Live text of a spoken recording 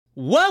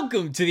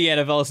Welcome to the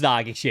NFL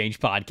Stock Exchange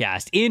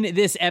podcast. In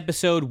this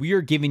episode, we are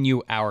giving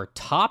you our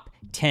top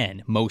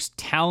 10 most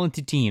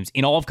talented teams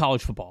in all of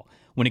college football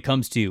when it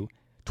comes to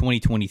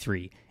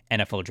 2023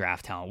 NFL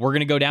draft talent. We're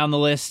going to go down the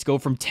list, go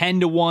from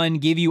 10 to 1,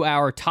 give you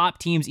our top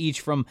teams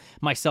each from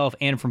myself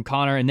and from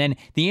Connor. And then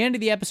at the end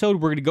of the episode,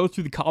 we're going to go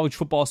through the college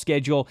football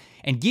schedule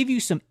and give you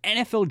some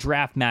NFL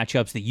draft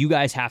matchups that you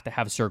guys have to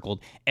have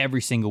circled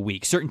every single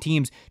week. Certain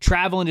teams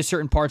travel into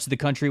certain parts of the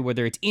country,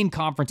 whether it's in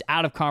conference,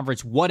 out of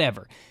conference,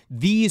 whatever.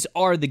 These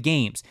are the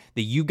games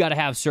that you got to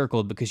have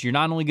circled because you're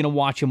not only going to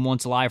watch them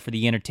once live for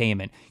the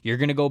entertainment, you're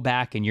going to go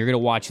back and you're going to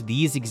watch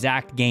these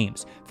exact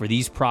games for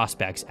these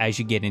prospects as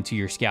you get into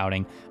your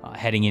scouting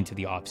heading into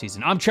the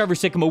offseason. I'm Trevor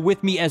Sycamore.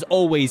 With me, as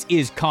always,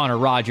 is Connor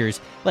Rogers.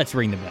 Let's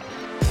ring the bell.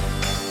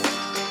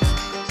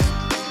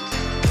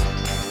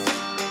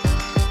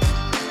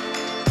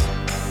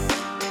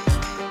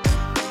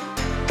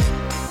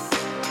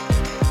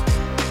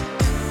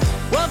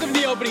 Welcome to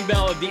the opening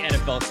bell of the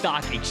NFL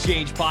Stock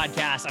Exchange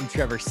podcast. I'm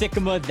Trevor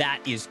Sycamore. That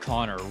is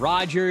Connor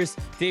Rogers.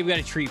 Today we got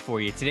a treat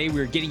for you. Today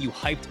we're getting you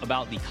hyped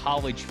about the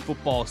college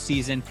football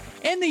season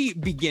and the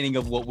beginning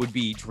of what would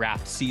be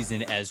draft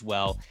season as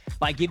well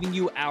by giving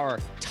you our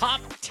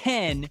top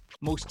 10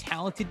 most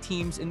talented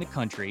teams in the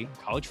country,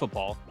 college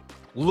football,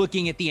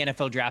 looking at the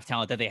NFL draft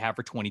talent that they have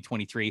for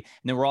 2023. And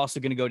then we're also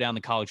going to go down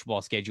the college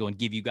football schedule and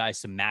give you guys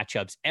some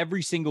matchups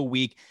every single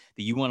week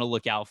that you want to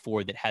look out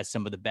for that has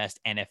some of the best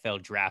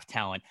NFL draft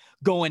talent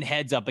going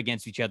heads up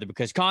against each other.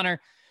 Because Connor,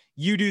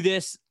 you do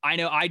this. I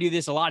know I do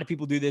this. A lot of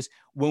people do this.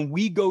 When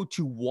we go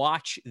to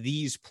watch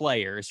these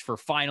players for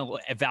final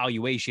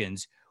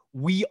evaluations,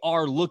 we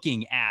are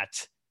looking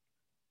at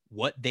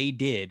what they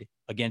did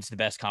against the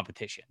best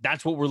competition.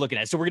 That's what we're looking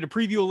at. So we're going to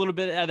preview a little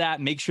bit of that.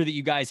 Make sure that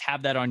you guys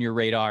have that on your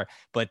radar.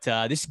 But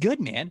this is good,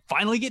 man.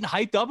 Finally getting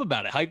hyped up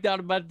about it. Hyped out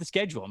about the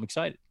schedule. I'm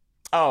excited.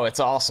 Oh, it's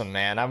awesome,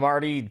 man. I'm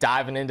already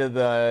diving into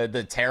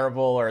the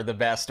terrible or the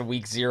best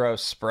week 0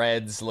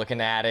 spreads,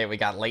 looking at it. We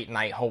got late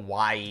night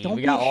Hawaii.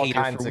 We got all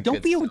kinds of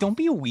good stuff. Don't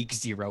be a week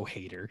 0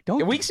 hater.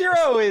 Week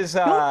 0 is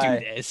don't do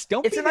this.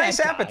 It's a nice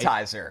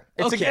appetizer.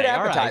 It's a good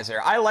appetizer.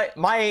 Right. I like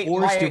my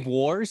worst of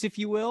wars, if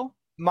you will.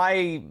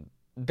 My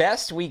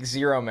best week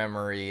 0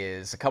 memory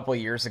is a couple of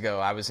years ago.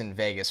 I was in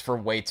Vegas for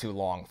way too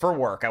long for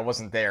work. I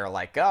wasn't there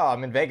like, oh,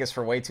 I'm in Vegas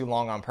for way too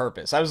long on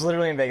purpose. I was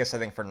literally in Vegas, I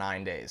think, for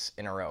 9 days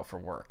in a row for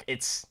work.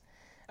 It's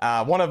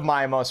one of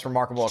my most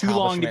remarkable accomplishments. Too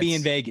long to be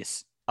in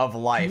Vegas. Of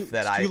life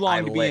that I lived. Too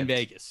long to be in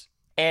Vegas.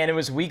 And it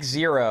was week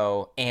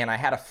 0, and I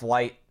had a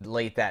flight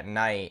late that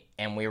night,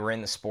 and we were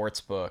in the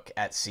sports book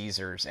at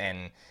Caesars,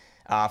 and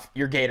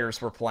your Gators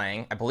were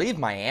playing, I believe,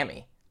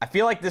 Miami. I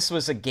feel like this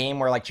was a game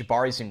where like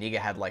Jabari Zuniga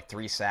had like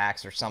 3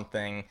 sacks or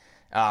something.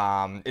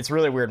 It's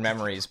really weird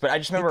memories, but I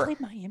just remember they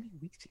played Miami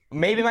week 0.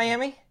 Maybe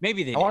Miami.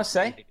 Maybe they. I want to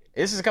say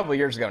this is a couple of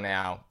years ago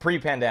now,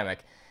 pre-pandemic,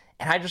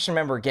 and I just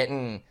remember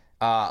getting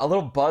a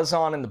little buzz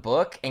on in the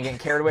book and getting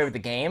carried away with the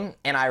game,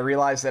 and I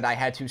realized that I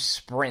had to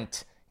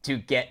sprint to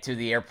get to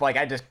the airport. Like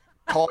I just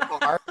called a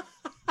car.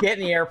 Get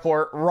in the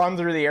airport, run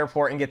through the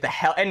airport, and get the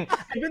hell. And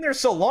I've been there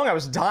so long, I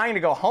was dying to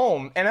go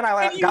home. And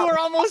then you were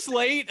almost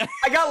late.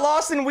 I got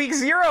lost in week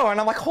 0, and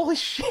I'm like, holy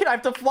shit, I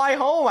have to fly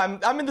home.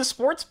 I'm in the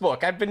sports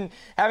book. I've been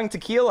having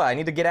tequila. I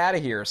need to get out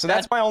of here. So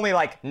that's my only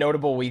like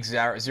notable week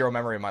 0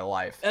 memory in my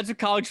life. That's what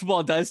college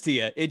football does to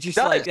you. It just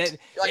like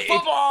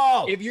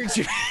football. If you're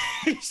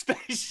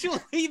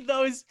especially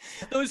those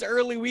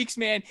early weeks,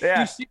 man,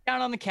 yeah. You sit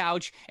down on the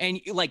couch and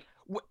like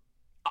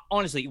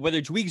honestly, whether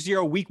it's week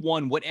 0, week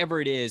 1,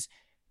 whatever it is.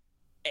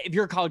 If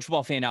you're a college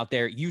football fan out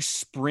there, you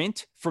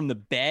sprint from the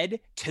bed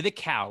to the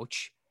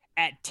couch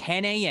at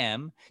 10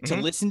 a.m. to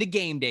listen to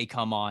game day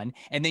come on,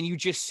 and then you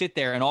just sit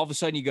there, and all of a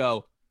sudden you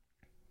go,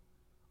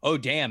 oh,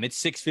 damn, it's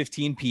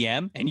 6:15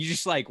 p.m., and you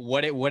just like,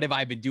 what have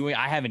I been doing?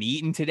 I haven't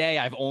eaten today.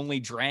 I've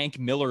only drank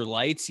Miller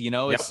Lights, you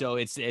know? Yep. So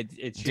it's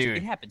just, dude,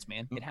 it happens,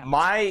 man. It happens.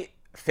 My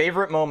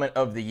favorite moment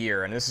of the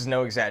year, and this is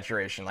no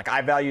exaggeration, like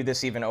I value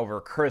this even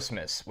over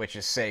Christmas, which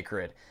is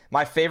sacred.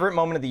 My favorite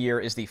moment of the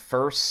year is the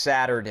first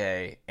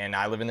Saturday, and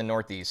I live in the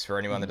Northeast for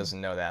anyone that doesn't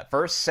know that,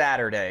 first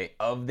Saturday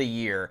of the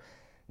year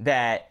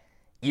that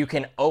you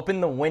can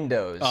open the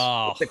windows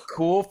with the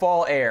cool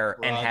fall air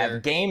and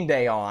have game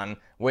day on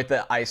with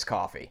the iced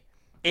coffee.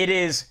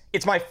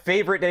 It's my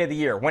favorite day of the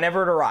year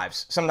whenever it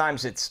arrives.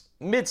 Sometimes it's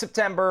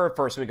mid-September,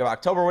 first week of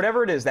October,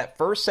 whatever it is, that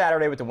first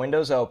Saturday with the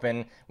windows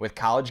open with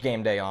college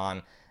game day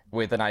on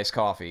with an iced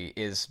coffee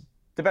is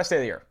the best day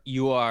of the year.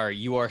 You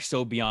are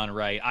so beyond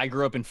right. I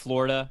grew up in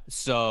Florida,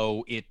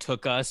 so it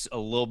took us a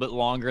little bit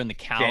longer in the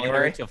calendar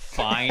January to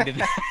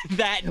find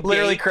that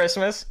literally date.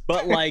 Christmas.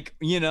 But like,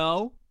 you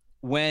know,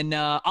 when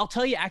I'll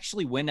tell you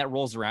actually when that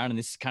rolls around, and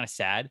this is kind of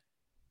sad,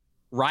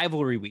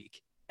 rivalry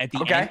week at the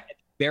end, at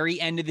the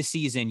very end of the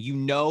season, you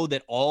know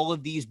that all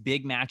of these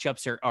big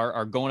matchups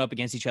are going up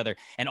against each other.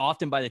 And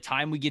often by the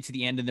time we get to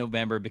the end of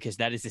November, because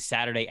that is the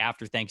Saturday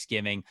after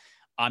Thanksgiving,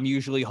 I'm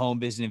usually home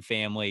visiting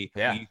family.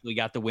 Yeah. We usually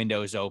got the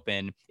windows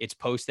open. It's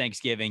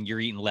post-Thanksgiving. You're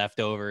eating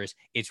leftovers.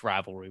 It's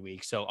rivalry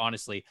week. So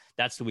honestly,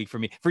 that's the week for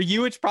me. For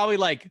you, it's probably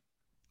like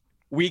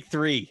Week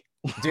 3.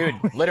 Dude,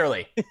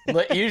 literally.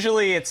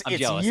 Usually it's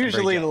jealous.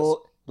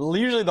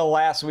 usually the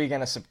last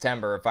weekend of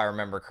September, if I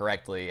remember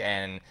correctly,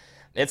 and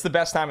it's the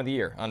best time of the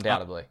year,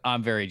 undoubtedly.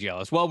 I'm very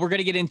jealous. Well, we're going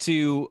to get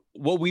into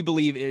what we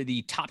believe are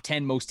the top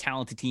 10 most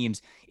talented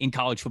teams in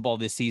college football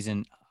this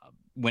season.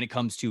 When it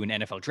comes to an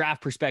NFL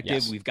draft perspective,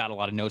 Yes. We've got a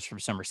lot of notes from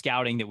summer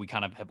scouting that we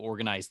kind of have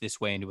organized this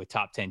way into a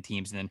top 10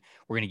 teams. And then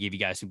we're going to give you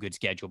guys some good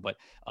schedule. But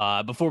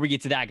before we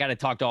get to that, I got to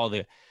talk to all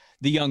the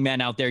young men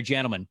out there.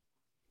 Gentlemen,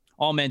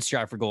 all men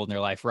strive for gold in their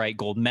life, right?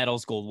 Gold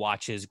medals, gold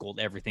watches, gold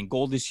everything.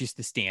 Gold is just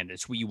the standard.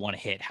 It's what you want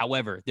to hit.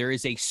 However, there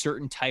is a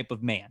certain type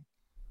of man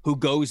who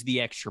goes the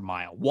extra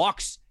mile,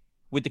 walks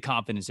with the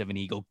confidence of an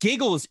eagle,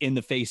 giggles in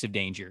the face of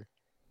danger.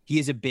 He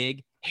is a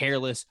big,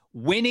 hairless,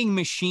 winning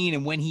machine,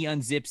 and when he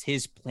unzips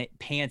his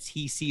pants,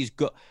 he sees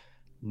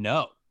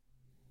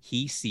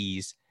he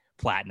sees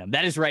platinum.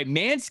 That is right.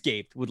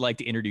 Manscaped would like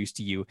to introduce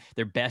to you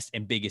their best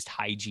and biggest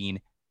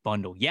hygiene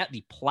bundle yet,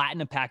 the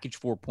Platinum Package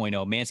 4.0.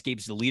 Manscaped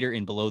is the leader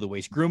in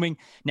below-the-waist grooming.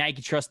 Now you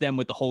can trust them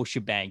with the whole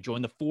shebang.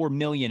 Join the 4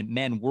 million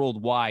men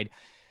worldwide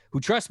who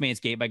trust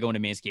Manscaped by going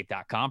to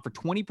manscaped.com for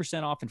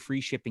 20% off and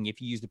free shipping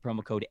if you use the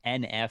promo code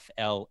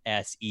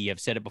NFLSE. I've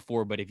said it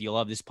before, but if you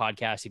love this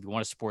podcast, if you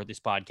want to support this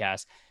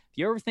podcast, if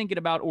you're ever thinking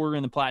about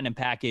ordering the Platinum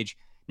Package,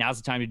 now's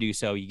the time to do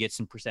so. You get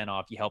some %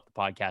 off. You help the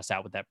podcast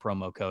out with that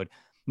promo code.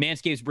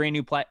 Manscaped's brand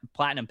new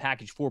Platinum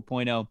Package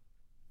 4.0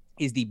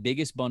 is the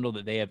biggest bundle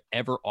that they have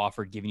ever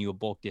offered, giving you a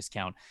bulk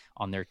discount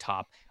on their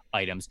top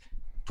items.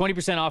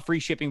 20% off, free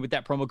shipping with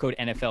that promo code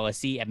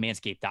NFLSE at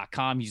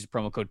manscaped.com. Use the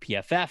promo code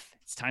PFF.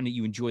 It's time that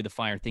you enjoy the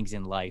finer things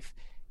in life.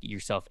 Get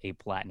yourself a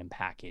platinum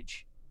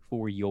package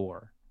for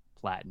your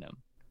platinum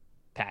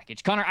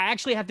package. Connor, I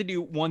actually have to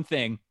do one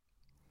thing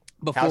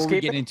before we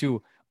get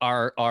into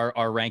our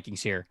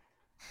rankings here.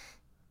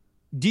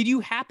 Did you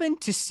happen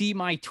to see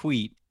my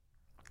tweet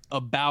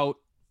about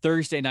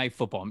Thursday night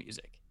football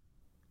music?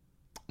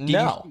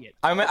 No,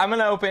 I'm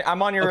gonna open.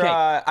 I'm on your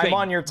I'm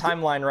on your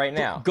timeline right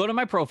now. Go to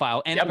my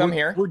profile, and I'm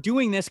here. We're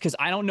doing this because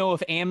I don't know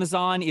if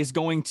Amazon is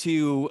going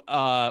to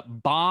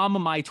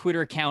bomb my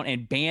Twitter account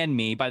and ban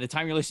me. By the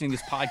time you're listening to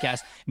this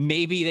podcast,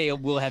 maybe they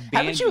will have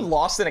banned. Haven't you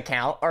lost an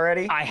account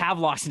already? I have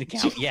lost an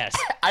account. Yes,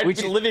 I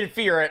would live in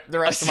fear the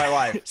rest of my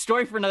life.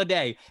 Story for another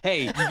day.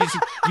 Hey,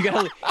 you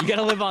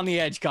gotta live on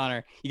the edge,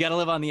 Connor. You gotta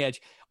live on the edge.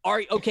 All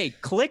right, okay.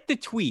 Click the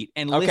tweet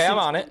and listen. Okay, I'm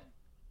on it.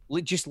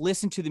 Just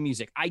listen to the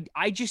music.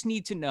 I just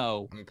need to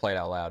know. Let me play it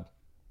out loud.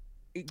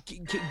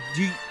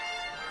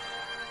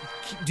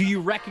 Do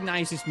you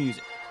recognize this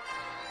music?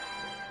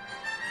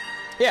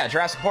 Yeah,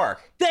 Jurassic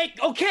Park.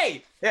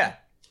 Okay. Yeah.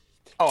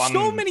 Oh,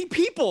 so many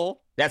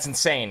people. That's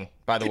insane,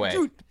 by the way.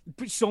 Dude,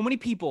 so many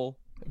people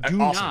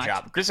awesome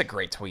job. This is a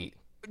great tweet.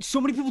 So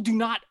many people do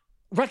not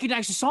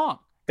recognize the song.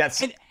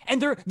 That's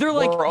and they're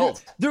like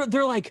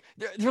they're like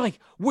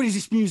what is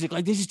this music,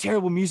 like this is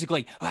terrible music,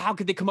 like how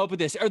could they come up with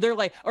this, or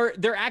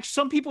they're actually,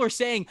 some people are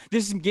saying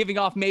this is giving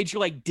off major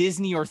like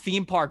Disney or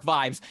theme park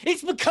vibes.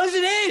 It's because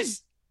it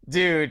is,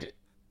 dude.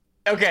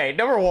 Okay,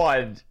 number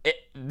one,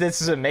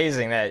 this is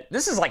amazing that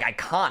this is like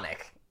iconic.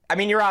 I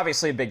mean, you're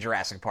obviously a big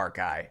Jurassic Park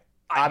guy.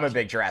 I'm a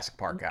big Jurassic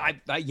Park guy.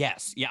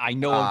 Yes, yeah, I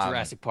know of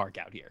Jurassic Park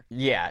out here.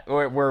 Yeah,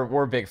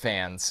 we're big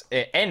fans,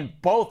 and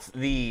both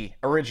the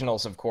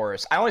originals, of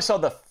course. I only saw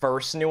the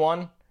first new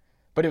one,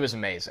 but it was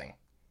amazing.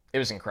 It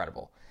was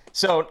incredible.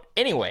 So,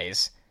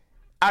 anyways,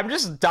 I'm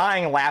just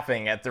dying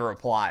laughing at the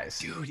replies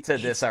to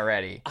this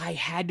already. I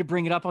had to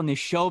bring it up on this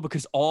show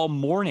because all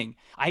morning,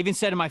 I even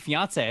said to my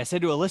fiance, I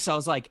said to Alyssa, I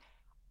was like,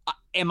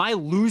 "Am I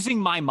losing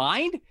my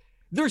mind?"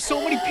 There's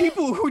so many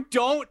people who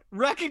don't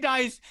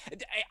recognize.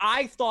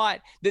 I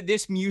thought that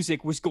this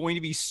music was going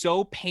to be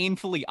so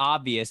painfully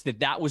obvious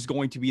that was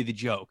going to be the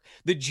joke.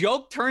 The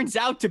joke turns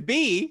out to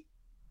be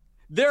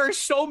there are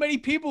so many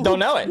people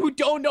who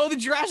don't know the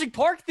Jurassic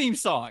Park theme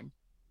song.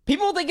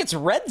 People think it's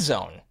Red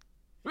Zone.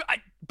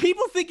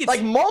 People think it's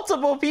like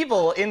multiple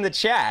people in the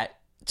chat.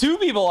 Two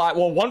people,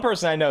 one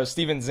person I know,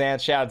 Steven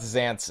Zantz, shout out to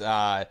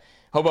Zantz,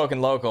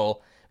 Hoboken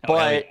local.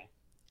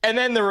 And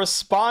then the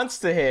response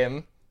to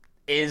him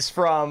is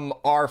from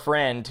our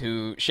friend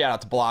who, shout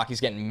out to Block, he's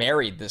getting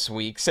married this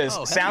week, says,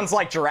 sounds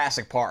like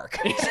Jurassic Park.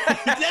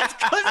 That's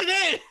because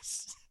it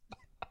is.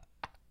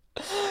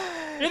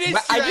 It is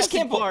Jurassic I just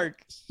can't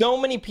Park. So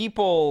many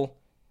people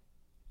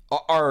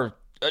are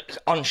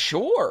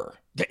unsure.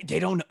 They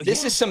don't know.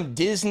 This is some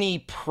Disney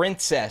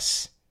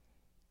princess.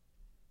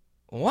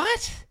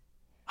 What?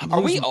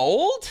 Are we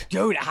old?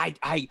 Dude,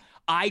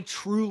 I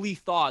truly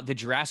thought the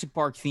Jurassic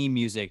Park theme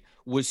music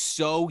was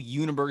so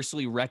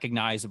universally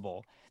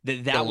recognizable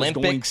that was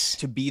going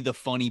to be the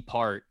funny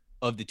part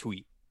of the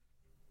tweet.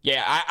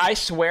 Yeah, I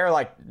swear,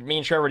 like, me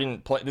and Trevor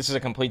didn't play. This is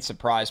a complete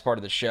surprise part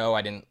of the show.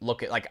 I didn't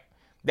look at, like,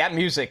 that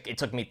music, it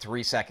took me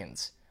 3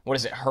 seconds. What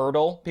is it,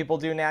 Hurdle people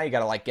do now? You got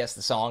to, like, guess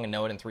the song and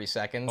know it in 3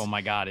 seconds. Oh,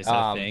 my God. Is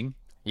that a thing?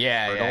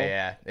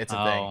 Yeah. It's a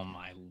thing. Oh,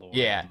 my Lord.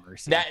 Yeah.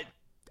 Mercy.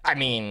 I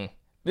mean,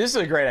 This is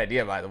a great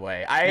idea, by the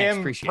way. I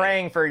am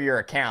praying for your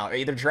account.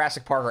 Either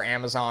Jurassic Park or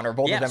Amazon, or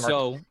both of them are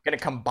going to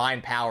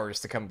combine powers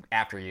to come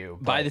after you.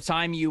 But by the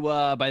time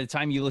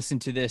you listen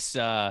to this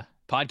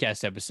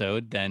podcast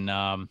episode, then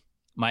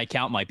my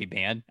account might be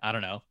banned. I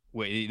don't know.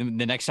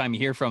 The next time you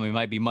hear from me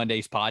might be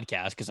Monday's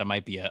podcast, because I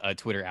might be a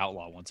Twitter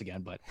outlaw once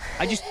again. But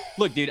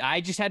look, dude,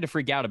 I just had to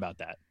freak out about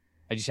that.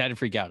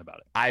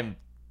 I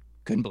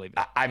couldn't believe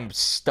it. I'm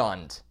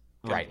stunned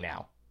right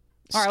now.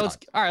 All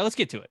right, let's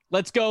get to it.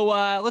 Let's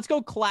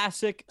go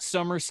classic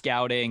summer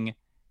scouting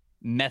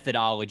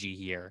methodology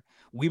here.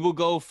 We will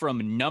go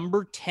from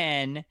number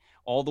 10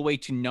 all the way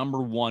to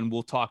number 1.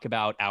 We'll talk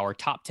about our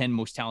top 10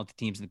 most talented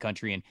teams in the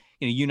country. And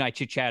you and I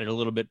chit-chatted a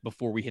little bit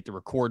before we hit the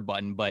record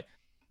button, but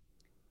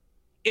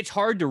it's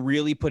hard to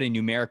really put a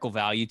numerical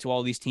value to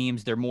all these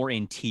teams. They're more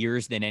in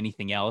tiers than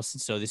anything else.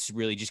 So this is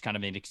really just kind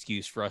of an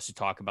excuse for us to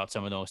talk about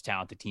some of the most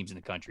talented teams in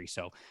the country.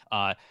 So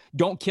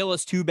don't kill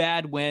us too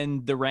bad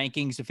when the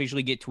rankings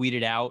officially get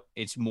tweeted out.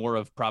 It's more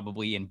of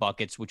probably in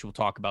buckets, which we'll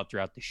talk about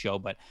throughout the show.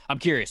 But I'm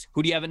curious,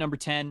 who do you have at number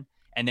 10?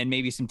 And then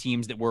maybe some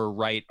teams that were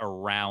right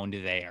around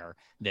there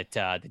that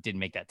didn't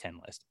make that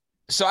 10 list.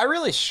 So I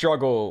really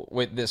struggle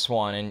with this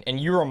one, and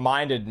you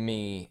reminded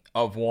me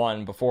of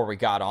one before we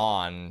got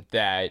on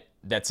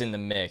that's in the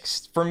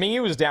mix. For me,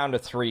 it was down to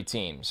 3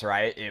 teams,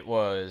 right? It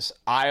was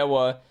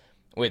Iowa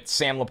with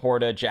Sam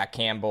Laporta, Jack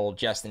Campbell,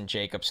 Justin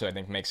Jacobs, who I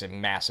think makes a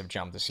massive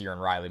jump this year,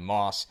 and Riley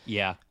Moss.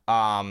 Yeah.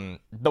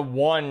 The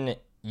one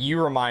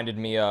you reminded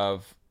me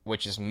of,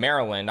 which is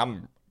Maryland,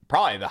 I'm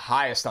probably the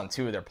highest on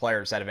 2 of their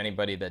players out of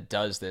anybody that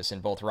does this,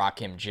 in both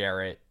Rakim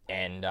Jarrett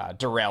and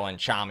Darrell and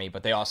Chami,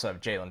 but they also have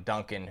Jalen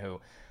Duncan,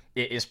 who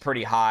is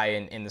pretty high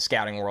in the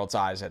scouting world's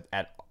eyes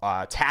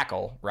at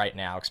tackle right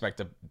now, expect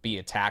to be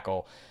a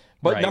tackle.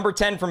 But right. Number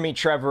 10 for me,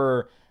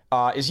 Trevor,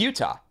 is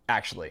Utah,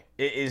 actually.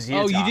 It is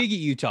Utah. Oh, you did get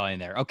Utah in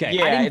there. Okay.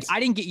 Yeah, I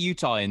didn't get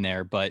Utah in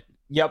there, but...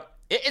 Yep.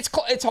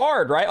 It's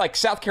hard, right? Like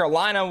South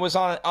Carolina was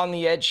on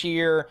the edge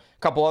here. A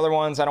couple other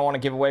ones I don't want to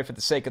give away for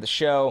the sake of the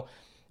show.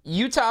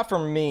 Utah, for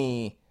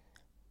me,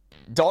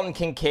 Dalton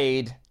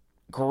Kincaid,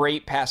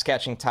 great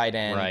pass-catching tight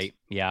end. Right,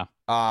 yeah.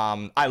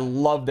 I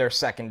love their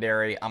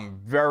secondary.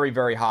 I'm very,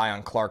 very high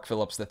on Clark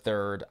Phillips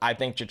III. I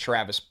think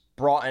Travis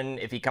Broughton,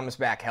 if he comes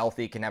back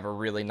healthy, can have a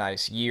really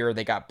nice year.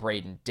 They got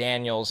Braden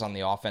Daniels on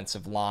the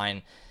offensive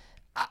line.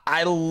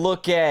 I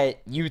look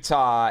at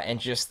Utah and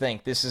just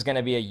think this is going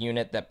to be a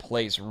unit that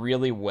plays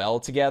really well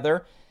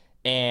together.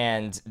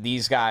 And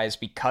these guys,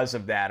 because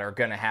of that, are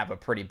going to have a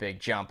pretty big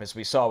jump, as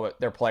we saw with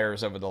their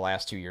players over the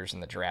last 2 years in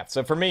the draft.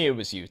 So for me, it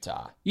was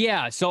Utah.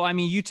 Yeah, so I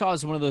mean, Utah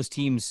is one of those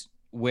teams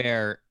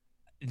where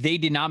they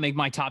did not make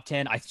my top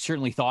 10. I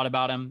certainly thought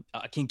about them.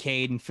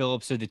 Kincaid and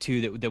Phillips are the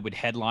 2 that would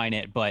headline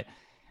it. But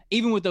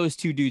even with those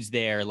 2 dudes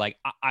there, like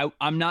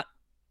I'm not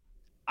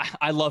 –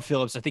 I love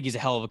Phillips. I think he's a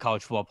hell of a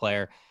college football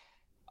player.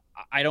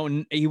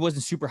 He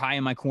wasn't super high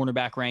in my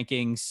cornerback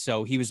rankings,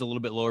 so he was a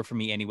little bit lower for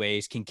me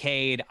anyways.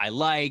 Kincaid, I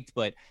liked,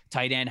 but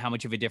tight end, how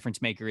much of a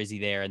difference maker is he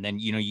there? And then,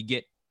 you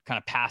get kind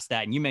of past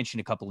that. And you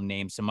mentioned a couple of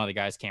names, some other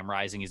guys. Cam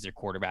Rising is their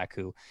quarterback,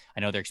 who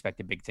I know they're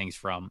expecting big things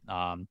from.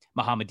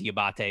 Muhammad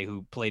Diabate,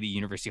 who played at the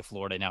University of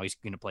Florida. Now he's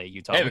going to play at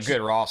Utah. They have a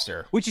good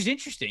roster. Which is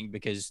interesting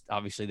because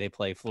obviously they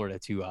play Florida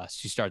to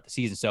start the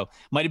season. So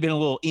might have been a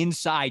little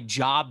inside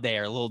job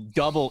there, a little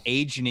double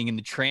agenting in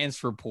the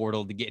transfer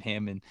portal to get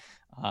him. And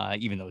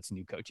even though it's a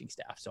new coaching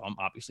staff. So I'm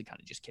obviously kind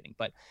of just kidding.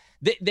 But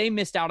they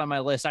missed out on my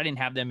list. I didn't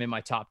have them in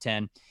my top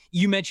 10.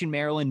 You mentioned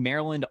Maryland.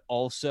 Maryland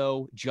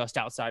also just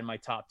outside my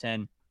top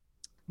 10.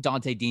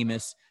 Dante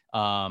Demas,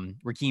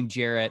 Rakim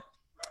Jarrett,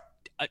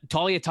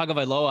 Talia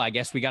Tagovailoa, I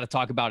guess we got to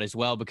talk about as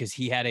well, because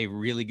he had a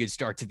really good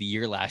start to the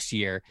year last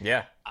year.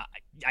 Yeah.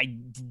 He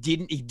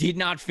did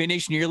not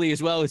finish nearly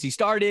as well as he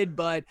started,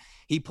 but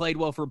he played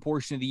well for a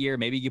portion of the year.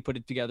 Maybe you put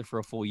it together for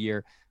a full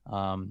year.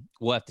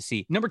 We'll have to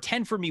see. Number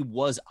 10 for me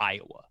was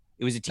Iowa.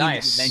 It was a team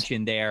that you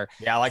mentioned there.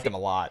 Yeah, I like them a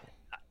lot.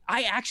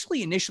 I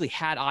actually initially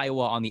had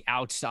Iowa on the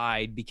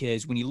outside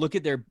because when you look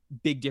at their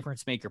big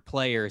difference maker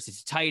players,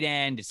 it's tight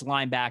end, it's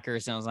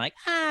linebackers. And I was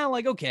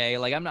like, okay.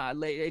 Like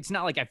it's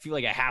not like I feel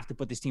like I have to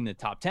put this team in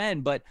the top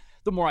 10, but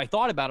the more I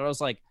thought about it, I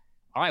was like,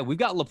 all right, we've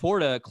got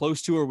Laporta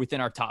close to or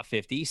within our top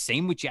 50.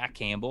 Same with Jack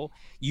Campbell.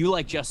 You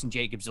like Justin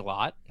Jacobs a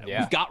lot. Yeah.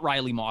 We've got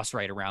Riley Moss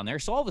right around there.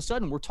 So all of a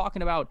sudden we're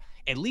talking about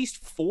at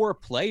least 4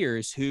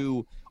 players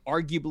who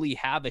arguably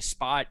have a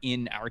spot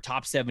in our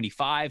top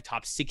 75,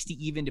 top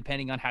 60, even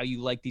depending on how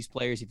you like these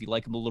players, if you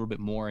like them a little bit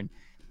more. And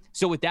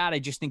so with that, I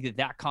just think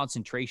that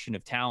concentration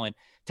of talent,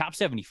 top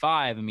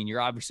 75, I mean,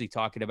 you're obviously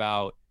talking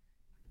about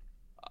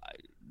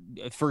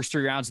first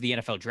 3 rounds of the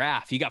NFL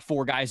draft. You got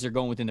 4 guys that are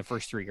going within the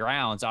first 3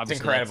 rounds. Obviously,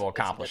 it's incredible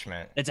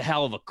accomplishment. It's a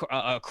hell of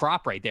a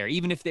crop right there.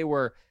 Even if they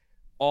were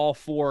all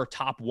 4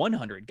 top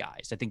 100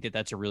 guys, I think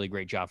that's a really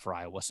great job for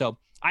Iowa. So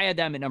I had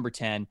them at number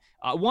 10.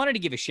 I wanted to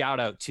give a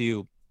shout out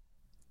to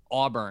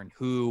Auburn,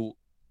 who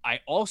I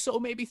also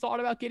maybe thought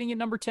about getting at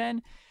number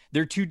 10.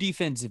 They're 2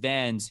 defensive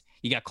ends.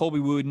 You got Colby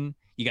Wooden,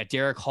 you got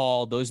Derek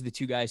Hall. Those are the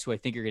 2 guys who I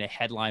think are going to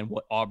headline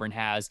what Auburn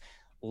has.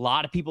 A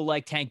lot of people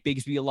like Tank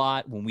Bigsby a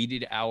lot. When we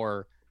did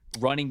our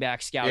running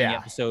back scouting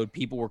episode,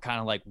 people were kind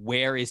of like,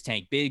 where is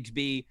Tank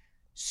Bigsby?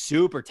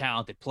 Super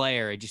talented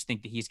player. I just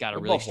think that he's got to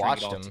really string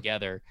it all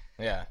together.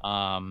 Yeah.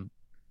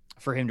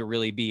 For him to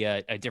really be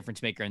a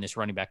difference maker in this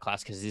running back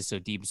class, because it is so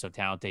deep and so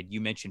talented.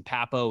 You mentioned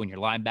Papo in your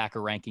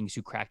linebacker rankings,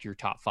 who cracked your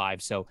top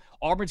 5. So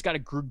Auburn's got a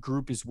good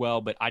group as well,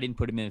 but I didn't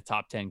put him in the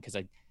top 10 because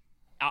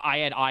I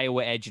had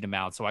Iowa edging him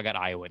out, so I got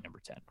Iowa at number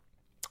 10.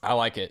 I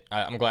like it.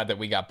 I'm glad that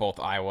we got both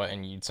Iowa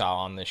and Utah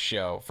on this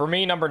show. For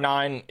me, number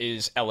 9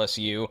 is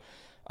LSU.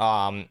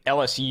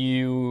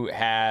 LSU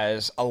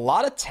has a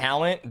lot of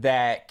talent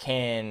that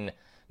can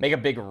make a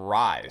big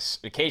rise.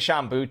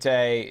 Keishawn Butte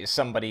is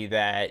somebody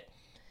that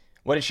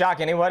would it shock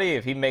anybody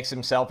if he makes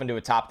himself into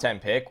a top 10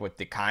 pick with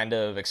the kind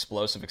of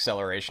explosive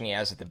acceleration he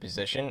has at the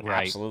position?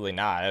 Right. Absolutely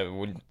not. It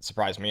wouldn't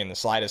surprise me in the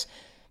slightest.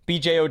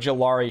 B.J.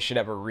 Ojulari should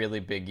have a really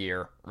big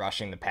year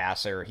rushing the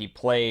passer. He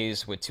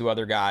plays with 2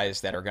 other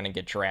guys that are going to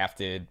get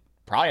drafted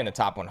probably in the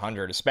top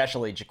 100,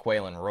 especially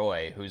Jaquelin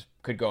Roy, who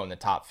could go in the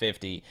top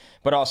 50,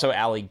 but also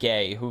Ali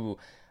Gay, who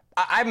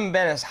I haven't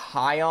been as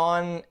high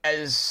on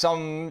as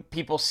some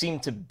people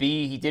seem to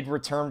be. He did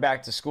return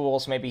back to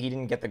school, so maybe he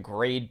didn't get the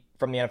grade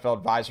from the NFL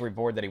advisory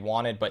board that he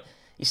wanted, but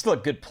he's still a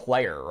good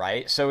player,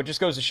 right? So it just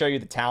goes to show you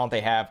the talent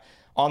they have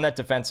on that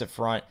defensive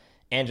front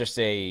and just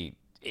a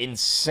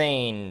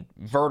insane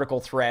vertical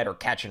threat or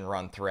catch and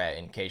run threat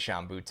in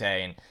Keishawn Butte.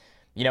 And,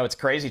 you know, it's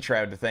crazy,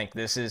 Trev, to think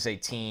this is a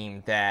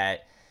team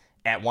that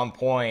at one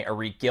point,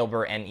 Arik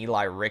Gilbert and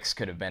Eli Ricks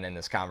could have been in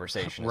this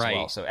conversation as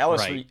well. So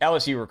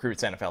LSU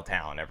recruits NFL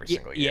talent every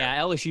single year. Yeah,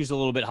 LSU's a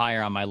little bit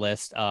higher on my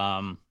list.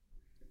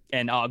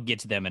 And I'll get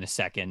to them in a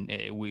second.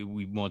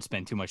 We won't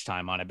spend too much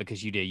time on it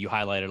because you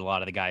highlighted a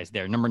lot of the guys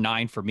there. Number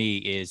 9 for me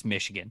is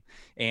Michigan.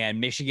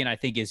 And Michigan, I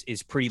think,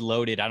 is pretty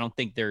loaded. I don't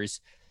think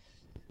there's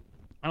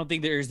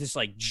this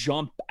like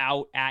jump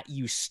out at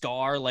you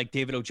star like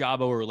David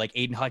Ojabo or like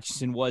Aiden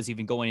Hutchinson was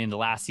even going into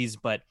last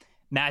season, but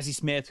Mazi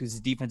Smith, who's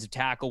a defensive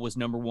tackle, was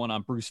number 1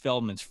 on Bruce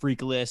Feldman's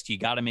freak list. You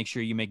got to make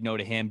sure you make note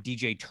of him.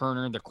 DJ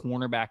Turner, the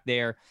cornerback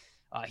there,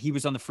 he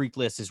was on the freak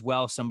list as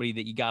well. Somebody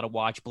that you got to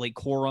watch. Blake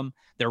Corum,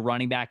 their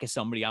running back, is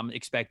somebody I'm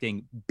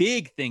expecting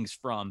big things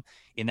from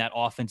in that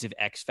offensive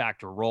X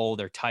factor role.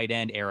 Their tight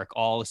end, Eric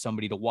All, is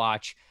somebody to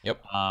watch.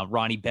 Yep.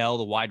 Ronnie Bell,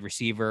 the wide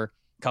receiver,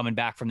 coming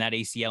back from that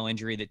ACL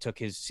injury that took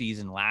his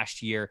season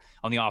last year.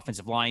 On the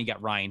offensive line, you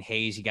got Ryan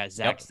Hayes, you got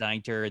Zach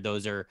Zinter.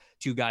 Those are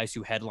 2 guys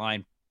who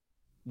headline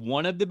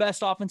one of the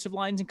best offensive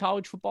lines in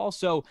college football.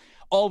 So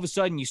all of a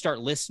sudden you start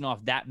listing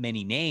off that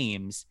many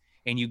names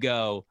and you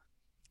go,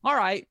 all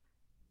right,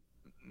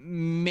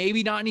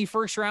 maybe not any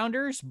first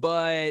rounders,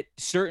 but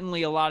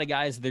certainly a lot of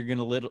guys that are going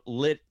to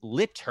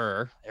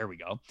litter, there we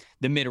go,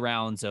 the mid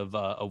rounds of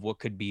what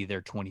could be their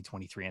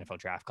 2023 NFL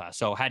draft class.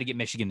 So I had to get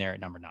Michigan there at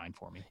number 9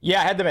 for me. Yeah,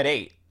 I had them at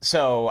 8.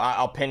 So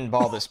I'll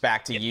pinball this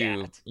back to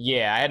you.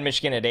 Yeah, I had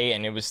Michigan at 8,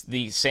 and it was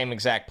the same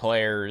exact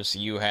players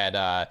you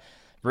had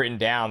written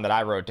down that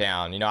I wrote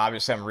down. You know,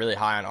 obviously I'm really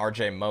high on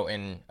RJ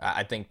Moten.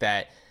 I think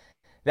that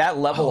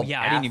level of athlete,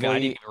 I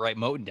didn't even write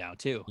Moten down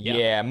too.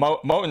 Yeah,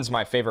 Moten's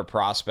my favorite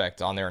prospect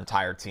on their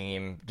entire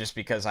team just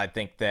because I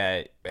think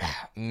that,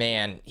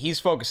 man, he's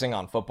focusing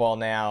on football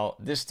now.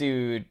 This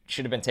dude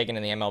should have been taken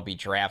in the MLB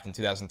draft in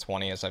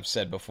 2020, as I've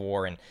said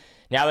before, and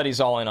now that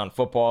he's all in on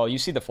football, you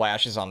see the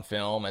flashes on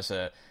film as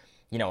a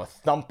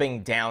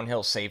thumping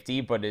downhill safety,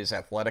 but is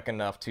athletic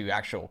enough to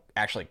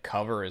actually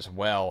cover as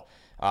well.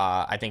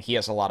 I think he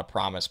has a lot of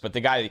promise. But the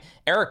guy,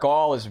 Eric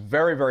All, is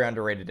very, very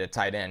underrated at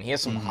tight end. He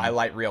has some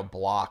highlight reel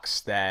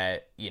blocks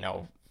that,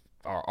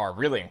 are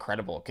really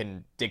incredible,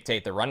 can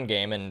dictate the run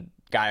game. And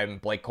guy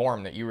Blake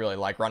Corum that you really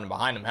like running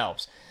behind him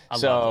helps. I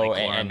love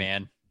Blake Corum,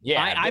 man.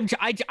 Yeah,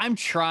 I'm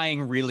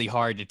trying really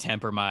hard to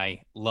temper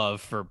my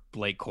love for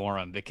Blake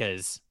Corum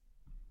because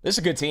this is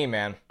a good team,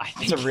 man.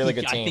 It's a really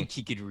good team. I think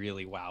he could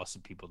really wow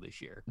some people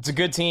this year. It's a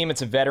good team.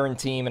 It's a veteran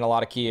team in a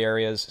lot of key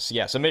areas.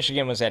 So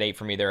Michigan was at 8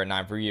 for me. They're at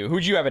 9 for you.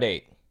 Who'd you have at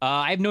 8?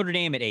 I have Notre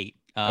Dame at 8.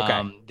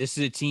 Okay. This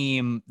is a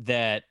team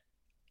that,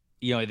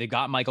 they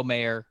got Michael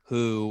Mayer,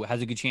 who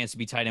has a good chance to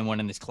be tight end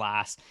 1 in this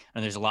class.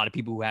 And there's a lot of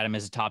people who had him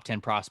as a top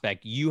 10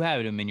 prospect. You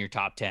have him in your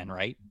top 10,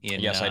 right?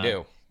 Yes, I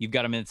do. You've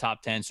got him in the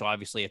top 10, so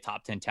obviously a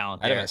top 10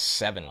 talent there. I have him at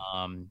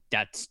 7.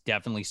 That's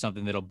definitely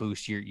something that'll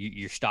boost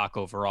your stock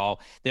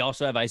overall. They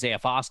also have Isaiah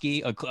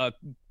Foskey,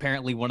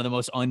 apparently one of the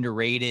most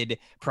underrated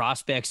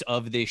prospects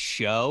of this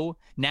show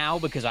now,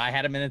 because I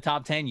had him in the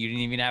top 10. You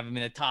didn't even have him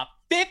in the top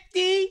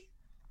 50.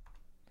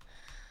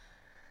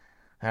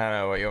 I don't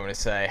know what you want me to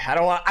say. I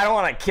don't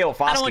want to kill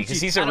Foskey because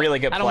he's a really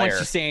good player. I don't want you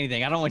to say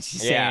anything.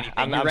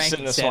 I'm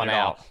sitting this one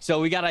out. So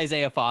we got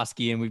Isaiah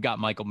Foskey and we've got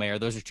Michael Mayer.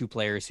 Those are 2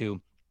 players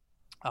who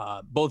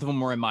both of them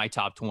were in my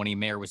top 20.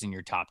 Mayer was in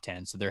your top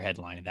 10, so they're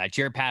headlining that.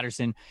 Jared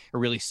Patterson, a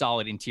really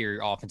solid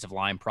interior offensive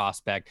line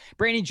prospect.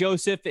 Brandon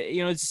Joseph,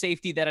 it's a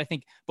safety that I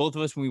think both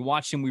of us, when we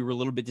watched him, we were a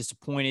little bit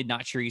disappointed.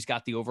 Not sure he's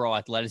got the overall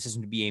athleticism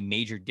to be a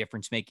major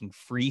difference-making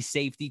free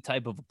safety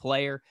type of a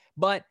player,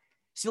 but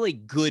still a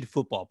good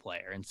football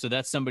player. And so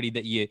that's somebody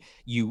that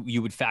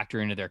you would factor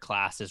into their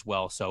class as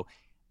well. So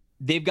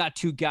they've got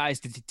two guys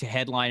to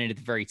headline it at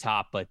the very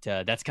top, but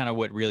that's kind of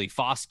what really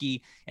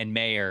Foskey and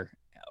Mayer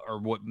are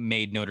what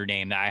made Notre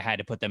Dame. I had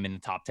to put them in the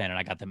top 10, and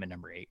I got them at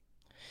number 8.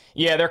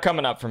 Yeah, they're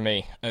coming up for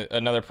me.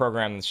 Another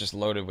program that's just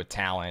loaded with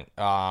talent.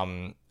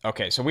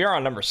 Okay, so we are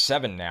on number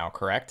 7 now,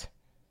 correct?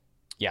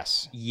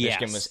 Yes.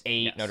 Michigan was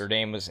 8. Yes. Notre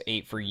Dame was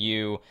 8 for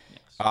you.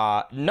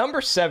 Yes.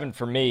 Number 7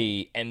 for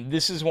me, and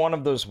this is one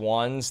of those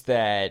ones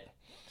that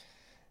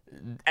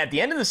at the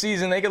end of the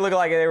season, they could look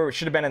like they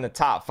should have been in the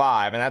top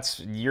 5, and that's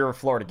your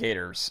Florida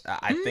Gators.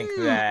 I think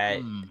that,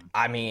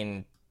 I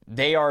mean,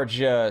 they are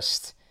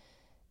just,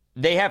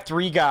 they have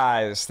 3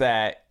 guys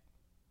that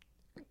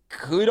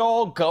could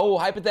all go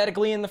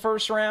hypothetically in the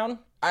first round,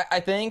 I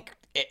think.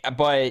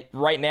 But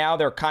right now,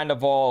 they're kind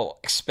of all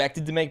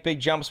expected to make big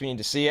jumps. We need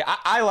to see it.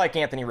 I like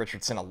Anthony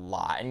Richardson a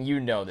lot, and you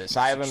know this.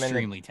 I have him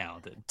extremely in the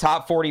talented.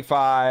 Top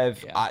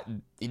 45. Yeah.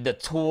 The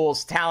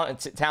tools,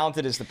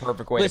 talented is the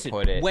perfect way to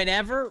put it.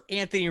 Whenever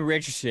Anthony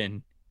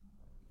Richardson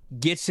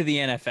gets to the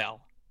NFL,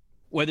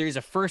 whether he's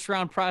a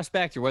first-round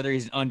prospect or whether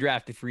he's an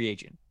undrafted free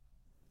agent,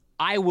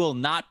 I will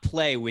not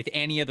play with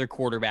any other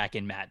quarterback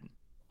in Madden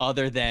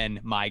other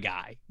than my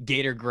guy,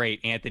 Gator great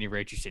Anthony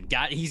Richardson.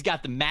 He's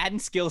got the Madden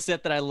skill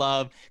set that I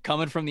love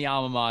coming from the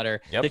alma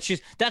mater. Yep.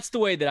 That's the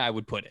way that I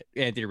would put it.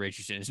 Anthony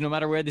Richardson is no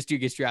matter where this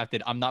dude gets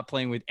drafted, I'm not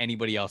playing with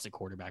anybody else at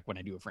quarterback when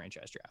I do a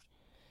franchise draft.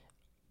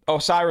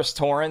 Osiris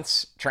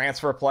Torrance,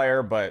 transfer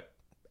player, but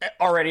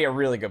already a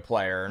really good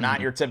player.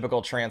 Not your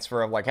typical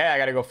transfer of like, hey, I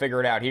got to go figure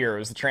it out here. It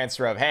was the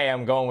transfer of, hey,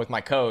 I'm going with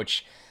my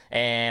coach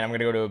and I'm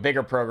going to go to a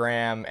bigger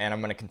program and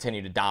I'm going to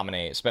continue to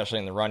dominate, especially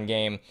in the run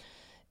game.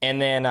 And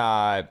then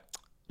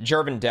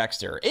Jervin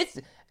Dexter.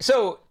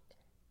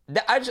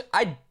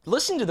 I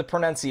listened to the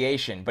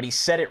pronunciation, but he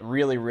said it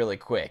really, really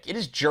quick. It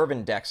is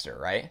Jervin Dexter,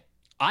 right?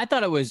 I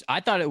thought it was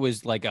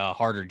like a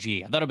harder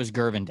G. I thought it was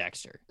Gervin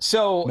Dexter.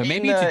 So but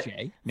maybe it's a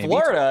J.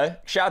 Florida,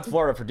 shout out to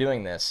Florida for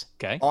doing this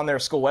on their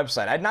school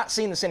website. I'd not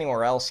seen this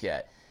anywhere else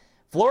yet.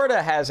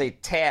 Florida has a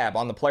tab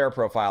on the player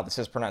profile that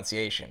says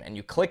pronunciation, and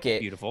you click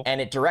it, Beautiful.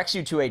 And it directs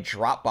you to a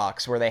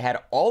Dropbox where they had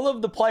all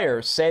of the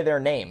players say their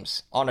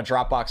names on a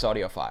Dropbox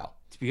audio file.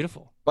 It's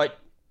beautiful. But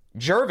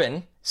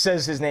Jervin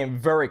says his name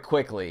very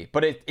quickly,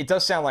 but it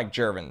does sound like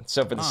Jervin.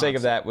 So for the sake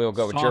of that, we'll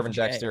go with Jervin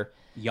Dexter.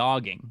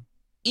 Yogging.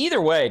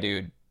 Either way,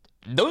 dude,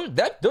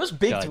 those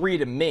big 3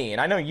 to me,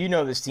 and I know you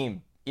know this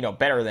team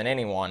better than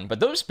anyone, but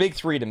those big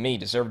 3 to me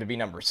deserve to be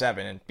number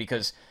 7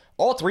 because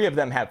all 3 of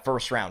them have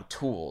first-round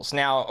tools.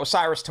 Now,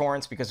 Osiris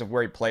Torrance, because of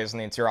where he plays in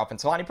the interior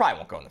offensive line, he probably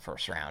won't go in the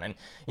first round. And,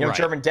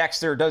 Jervin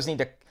Dexter does need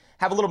to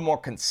have a little more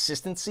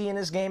consistency in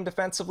his game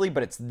defensively,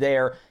 but it's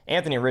there.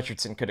 Anthony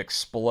Richardson could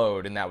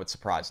explode, and that would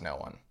surprise no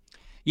one.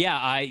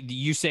 Yeah,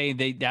 you say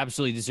they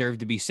absolutely deserve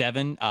to be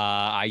 7.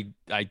 I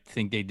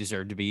think they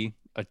deserve to be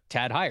a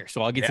tad higher.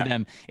 So I'll get to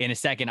them in a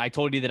second. I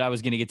told you that I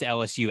was going to get to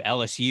LSU.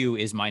 LSU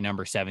is my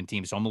number 7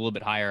 team. So I'm a little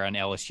bit higher on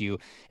LSU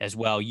as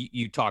well.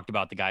 You talked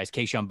about the guys,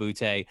 Keishon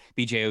Butte, BJ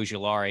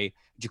Ojulari,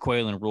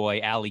 Jaquelin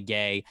Roy, Ali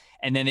Gay.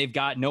 And then they've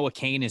got Noah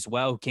Kane as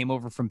well, who came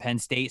over from Penn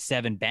State,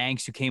 Sevin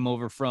Banks, who came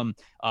over from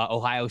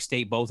Ohio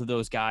State. Both of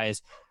those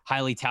guys,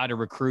 highly touted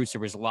recruits. There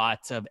was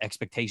lots of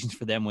expectations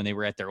for them when they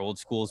were at their old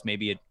schools,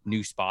 maybe a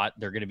new spot.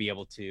 They're going to be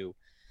able to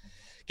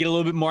get a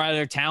little bit more out of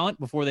their talent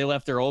before they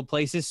left their old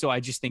places. So I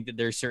just think that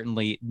there's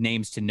certainly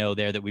names to know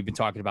there that we've been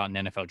talking about in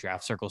NFL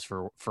draft circles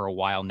for a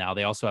while now.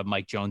 They also have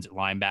Mike Jones at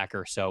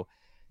linebacker. So,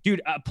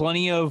 dude,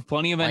 plenty of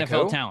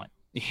NFL talent.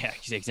 Yeah,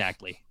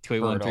 exactly.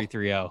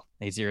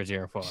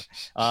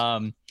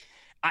 281-330-8004.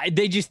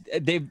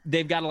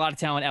 They've got a lot of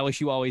talent.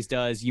 LSU always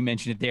does. You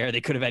mentioned it there.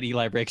 They could have had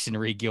Eli Ricks and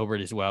Reed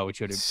Gilbert as well,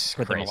 which would have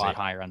put them a lot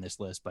higher on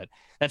this list. But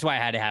that's why I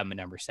had to have them at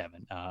number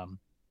 7.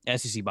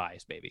 SEC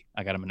bias, baby.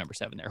 I got them at number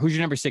 7 there. Who's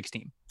your number 6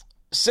 team?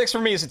 6 for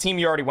me is a team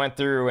you already went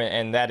through,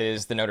 and that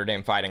is the Notre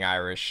Dame Fighting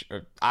Irish.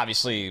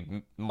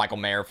 Obviously, Michael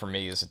Mayer for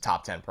me is a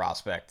top 10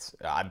 prospect.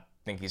 I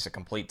think he's a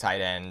complete tight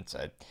end.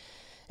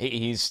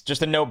 He's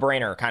just a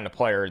no-brainer kind of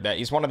player. That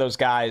he's one of those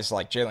guys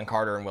like Jalen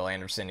Carter and Will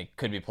Anderson. He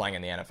could be playing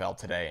in the NFL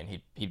today, and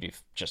he'd be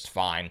just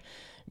fine.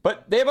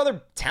 But they have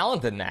other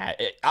talent than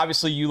that.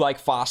 Obviously, you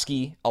like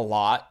Foskey a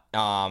lot,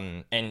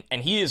 and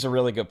he is a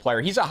really good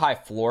player. He's a high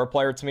floor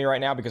player to me right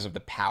now because of the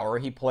power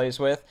he plays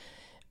with.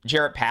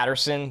 Jarrett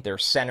Patterson, their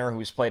center,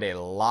 who's played a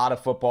lot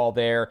of football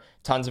there,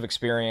 tons of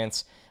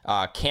experience.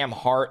 Cam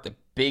Hart, the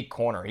big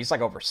corner. He's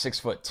like over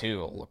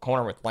 6'2", a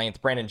corner with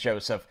length. Brandon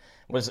Joseph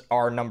was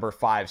our number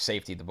 5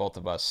 safety, the both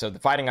of us. So the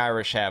Fighting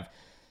Irish have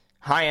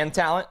high-end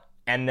talent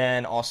and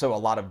then also a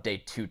lot of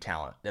day 2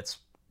 talent.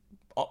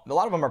 A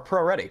lot of them are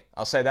pro ready.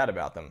 I'll say that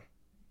about them.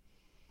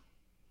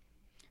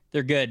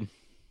 They're good.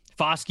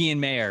 Foskey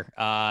and Mayer,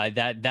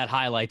 that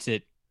highlights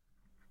it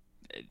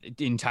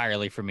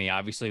entirely for me.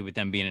 Obviously, with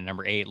them being at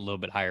number 8, a little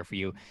bit higher for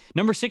you.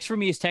 Number 6 for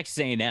me is Texas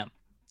A&M,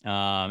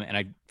 and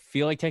I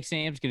feel like Texas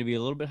A&M is going to be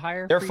a little bit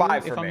higher. They're for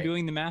 5 you, for if me. I'm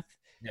doing the math.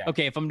 Yeah.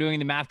 Okay, if I'm doing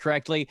the math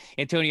correctly,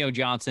 Antonio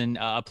Johnson,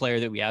 a player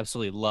that we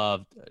absolutely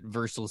loved,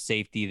 versatile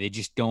safety. They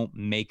just don't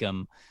make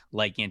him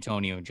like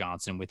Antonio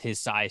Johnson with his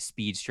size,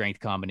 speed, strength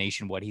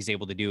combination. What he's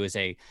able to do as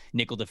a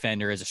nickel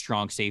defender, as a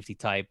strong safety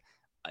type.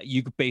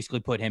 You could basically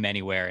put him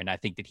anywhere, and I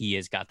think that he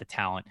has got the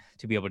talent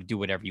to be able to do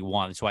whatever you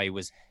want. That's why he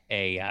was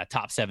a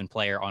top 7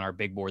 player on our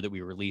big board that we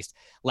released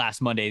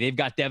last Monday. They've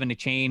got Devin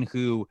Achane,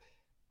 who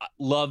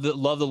love the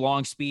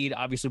long speed.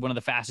 Obviously, one of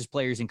the fastest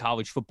players in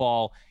college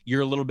football.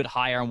 You're a little bit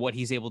higher on what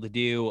he's able to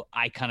do.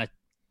 I kind of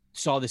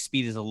saw the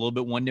speed as a little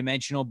bit one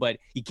dimensional, but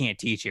you can't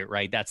teach it,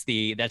 right? That's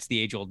the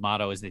age old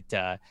motto is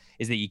that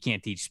you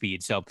can't teach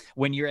speed. So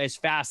when you're as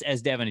fast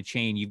as Devin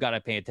Achane, you've got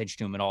to pay attention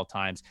to him at all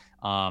times.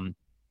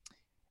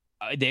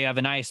 They have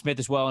Anaya Smith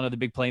as well, another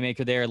big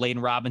playmaker there.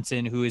 Layden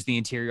Robinson, who is the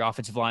interior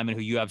offensive lineman,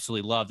 who you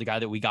absolutely love, the guy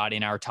that we got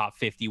in our top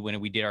 50 when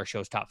we did our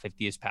show's top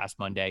 50 this past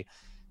Monday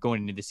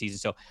going into the season.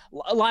 So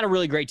a lot of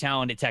really great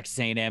talent at Texas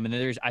A&M. And then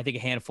there's, I think, a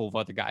handful of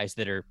other guys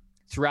that are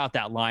throughout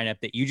that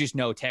lineup that you just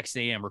know Texas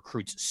A&M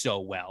recruits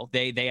so well.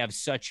 They have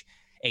such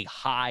a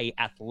high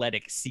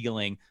athletic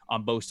ceiling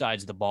on both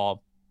sides of the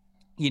ball.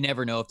 You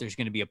never know if there's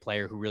going to be a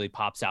player who really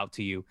pops out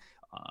to you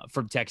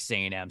from Texas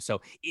A&M.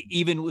 So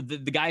even with the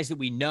guys that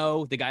we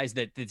know, the guys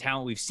that the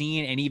talent we've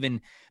seen, and even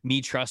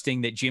me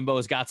trusting that Jimbo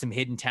has got some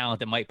hidden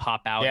talent that might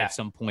pop out at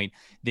some point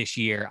this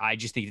year, I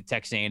just think that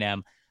Texas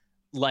A&M,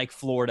 like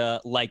Florida,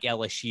 like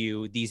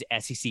LSU, these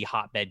SEC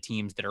hotbed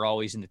teams that are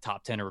always in the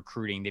top 10 of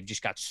recruiting, they've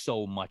just got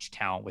so much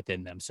talent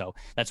within them. So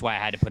that's why I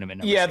had to put them in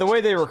number 6. The way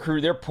they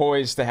recruit, they're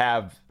poised to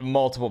have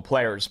multiple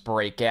players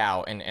break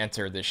out and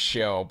enter this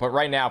show. But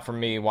right now, for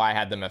me, why I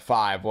had them at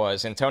 5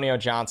 was Antonio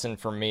Johnson,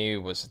 for me,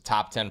 was a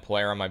top 10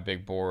 player on my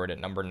big board at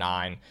number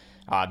 9.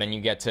 Then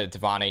you get to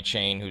Devon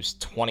Achane, who's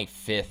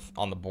 25th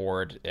on the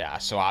board. Yeah,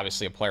 so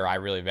obviously a player I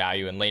really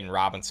value. And Layden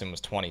Robinson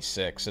was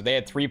 26. So they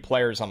had 3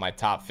 players on my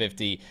top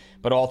 50,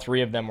 but all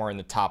 3 of them were in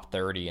the top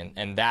 30.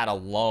 And that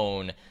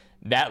alone,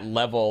 that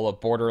level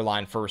of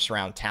borderline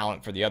first-round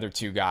talent for the other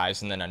 2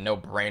 guys, and then a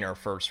no-brainer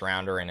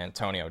first-rounder in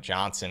Antonio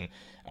Johnson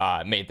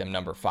made them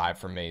number 5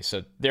 for me.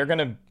 So they're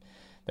gonna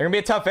be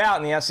a tough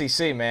out in the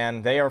SEC,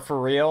 man. They are for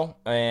real,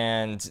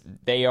 and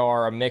they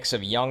are a mix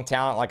of young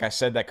talent, like I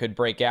said, that could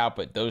break out,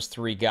 but those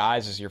 3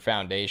 guys as your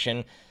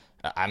foundation,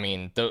 I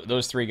mean,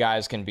 those 3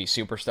 guys can be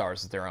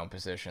superstars at their own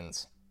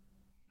positions.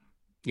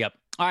 Yep.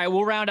 All right,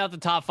 we'll round out the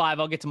top 5.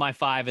 I'll get to my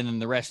 5 and then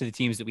the rest of the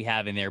teams that we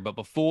have in there. But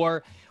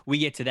before we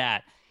get to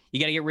that, you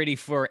got to get ready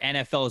for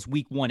NFL's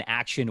Week 1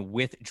 action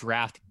with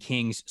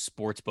DraftKings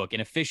Sportsbook,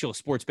 an official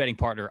sports betting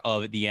partner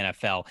of the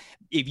NFL.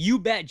 If you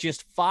bet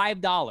just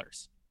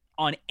 $5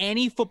 on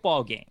any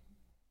football game,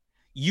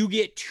 you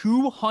get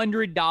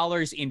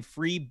 $200 in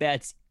free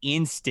bets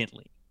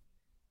instantly.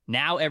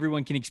 Now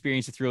everyone can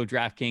experience the thrill of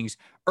DraftKings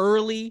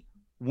early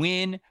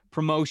win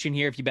promotion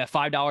here. If you bet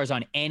 $5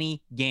 on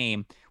any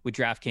game with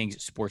DraftKings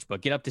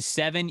Sportsbook, get up to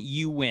 7,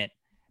 you win.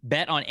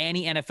 Bet on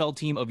any NFL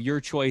team of your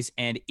choice,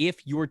 and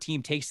if your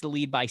team takes the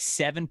lead by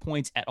 7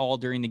 points at all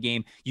during the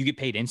game, you get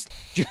paid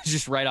instantly,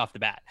 just right off the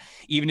bat,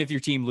 even if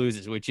your team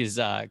loses, which is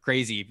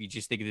crazy if you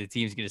just think the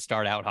team's going to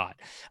start out hot.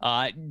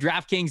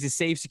 DraftKings is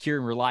safe, secure,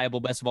 and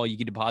reliable. Best of all, you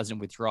can deposit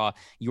and withdraw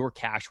your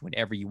cash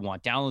whenever you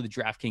want. Download the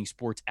DraftKings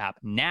Sports app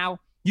now.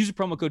 Use the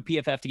promo code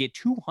PFF to get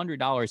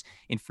 $200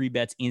 in free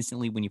bets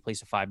instantly when you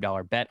place a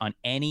 $5 bet on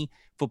any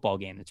football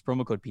game. That's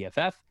promo code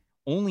PFF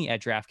only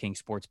at DraftKings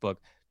Sportsbook.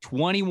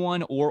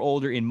 21 or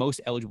older in most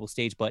eligible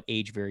states, but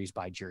age varies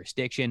by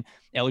jurisdiction.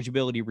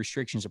 Eligibility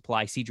restrictions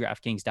apply. See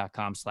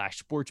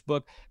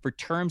DraftKings.com/sportsbook for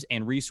terms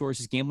and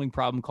resources. Gambling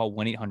problem? Call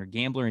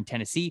 1-800-GAMBLER in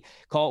Tennessee.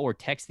 Call or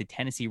text the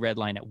Tennessee Red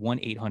Line at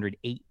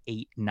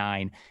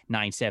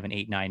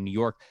 1-800-889-9789. New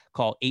York,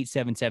 call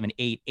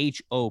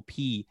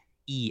 877-8-HOPENY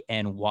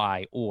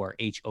or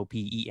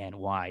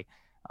HOPENY.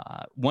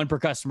 One per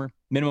customer,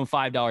 minimum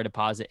 $5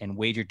 deposit, and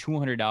wager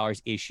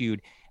 $200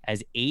 issued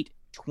as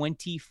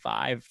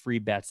 25 free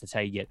bets. That's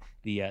how you get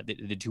the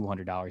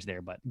 $200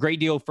 there. But great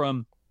deal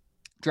from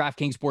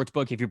DraftKings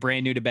Sportsbook. If you're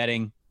brand new to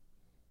betting,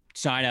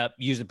 sign up,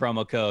 use the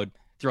promo code,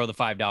 throw the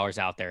 $5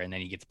 out there, and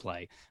then you get to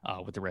play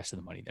with the rest of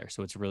the money there.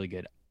 So it's a really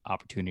good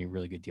opportunity,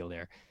 really good deal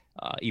there,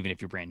 even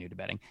if you're brand new to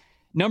betting.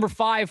 Number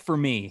 5 for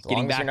me,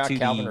 getting back to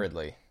Calvin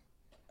Ridley.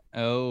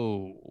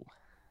 Oh,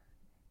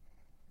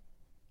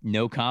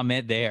 no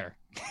comment there.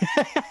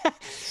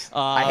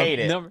 I hate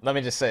it. Let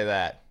me just say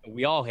that.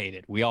 We all hate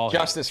it.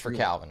 Justice for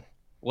Calvin.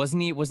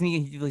 Wasn't he?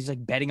 He's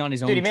like betting on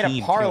his own team. Dude,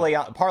 he made a parlay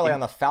on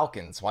the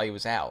Falcons while he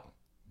was out.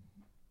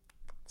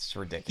 It's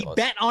ridiculous.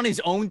 He bet on his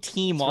own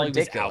team while he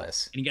was out.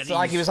 It's not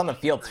like he was on the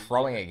field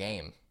throwing a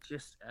game.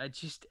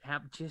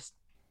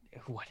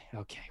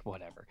 Okay,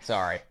 whatever.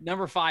 Sorry.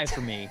 Number 5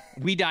 for me.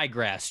 We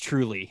digress,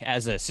 truly,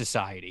 as a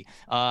society.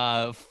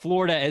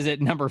 Florida is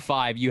at number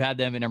 5. You had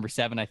them at number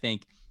 7, I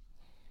think.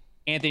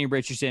 Anthony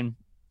Richardson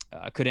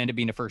could end up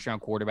being a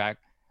first-round quarterback.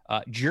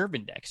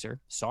 Jervin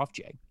Dexter, Soft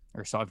G,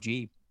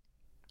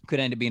 could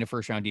end up being a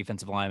first-round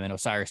defensive lineman.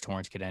 Osiris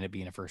Torrance could end up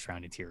being a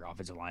first-round interior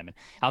offensive lineman.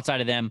 Outside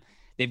of them,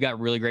 They've got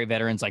really great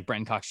veterans like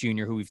Brenton Cox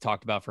Jr., who we've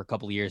talked about for a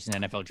couple of years, in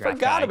NFL draft.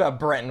 Forgot about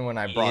Brenton when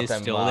I brought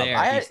them still up.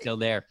 there. He's still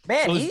there.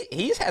 Man,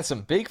 he's had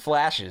some big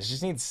flashes.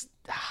 Just needs.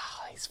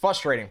 He's a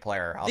frustrating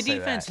player. The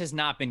defense has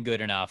not been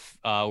good enough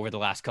over the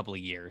last couple of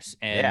years.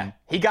 And yeah,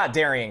 he got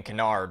Darian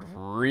Kennard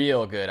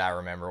real good. I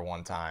remember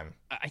one time.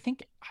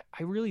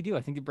 I really do.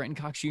 I think that Brenton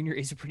Cox Jr.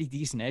 is a pretty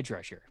decent edge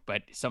rusher,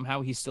 but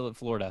somehow he's still at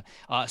Florida.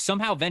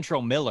 Somehow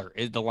Ventrell Miller,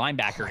 the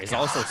linebacker, is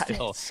also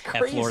still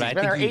at Florida. He's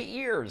been there 8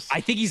 years.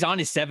 I think he's on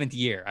his 7th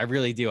year. I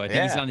really do. I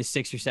think he's on his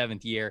 6th or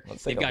 7th year.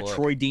 They've got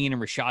Troy Dean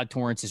and Rashad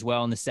Torrance as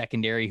well in the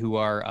secondary, who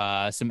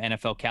are some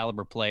NFL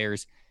caliber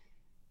players.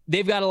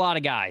 They've got a lot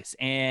of guys.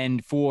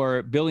 And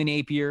for Billy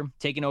Napier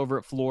taking over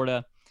at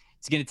Florida,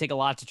 it's going to take a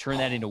lot to turn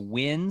that into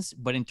wins.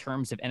 But in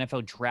terms of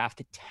NFL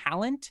draft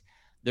talent,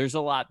 there's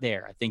a lot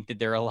there. I think that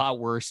there are a lot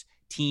worse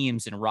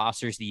teams and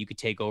rosters that you could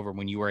take over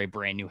when you are a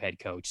brand new head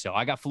coach. So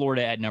I got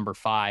Florida at number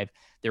 5.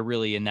 They're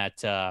really in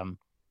that,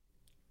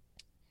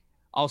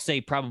 I'll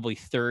say probably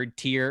 3rd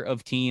tier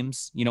of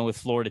teams, with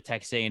Florida,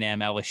 Texas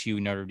A&M,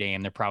 LSU, Notre Dame.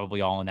 They're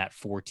probably all in that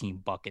 4-team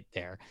bucket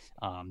there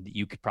that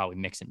you could probably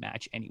mix and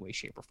match any way,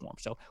 shape, or form.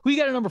 So who you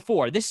got at number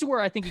 4? This is where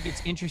I think it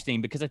gets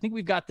interesting because I think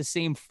we've got the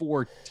same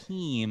 4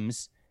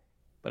 teams,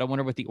 but I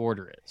wonder what the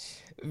order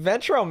is.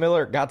 Ventrell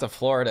Miller got to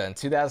Florida in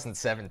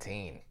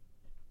 2017.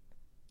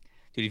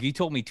 Dude, if you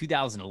told me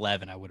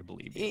 2011, I would have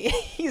believed you.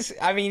 He's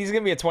going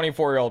to be a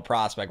 24-year-old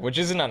prospect, which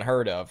isn't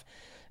unheard of.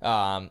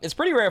 It's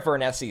pretty rare for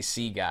an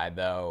SEC guy,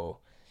 though,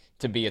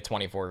 to be a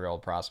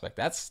 24-year-old prospect.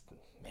 That's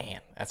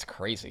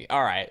crazy.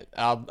 All right,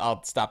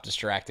 I'll stop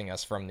distracting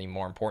us from the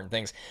more important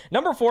things.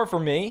 Number 4 for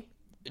me,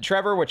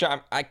 Trevor, which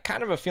I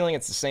kind of have a feeling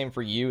it's the same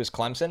for you, is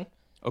Clemson.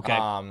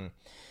 Okay.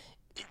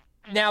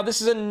 Now,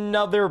 this is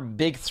another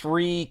big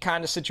 3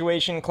 kind of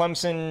situation.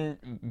 Clemson,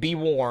 be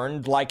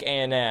warned, like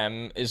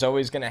A&M, is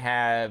always going to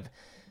have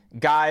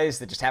guys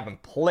that just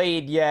haven't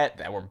played yet,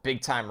 that were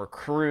big-time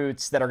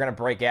recruits, that are going to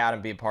break out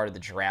and be a part of the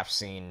draft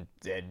scene.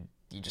 And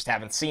you just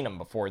haven't seen them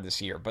before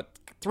this year. But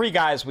 3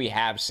 guys we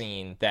have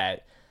seen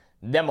that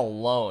them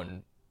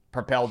alone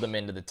propelled them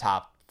into the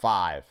top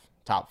 5,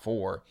 top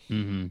 4.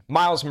 Mm-hmm.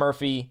 Miles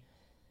Murphy,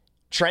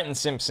 Trenton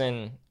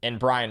Simpson, and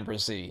Brian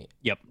Brzee.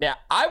 Yep. Now,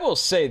 I will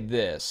say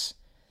this,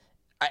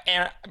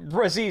 and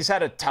Brzee's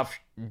had a tough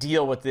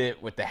deal with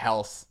the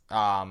health.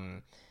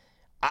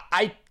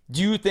 I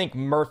do think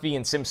Murphy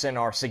and Simpson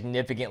are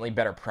significantly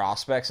better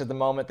prospects at the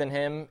moment than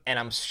him, and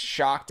I'm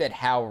shocked at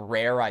how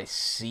rare I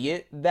see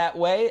it that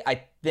way.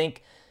 I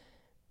think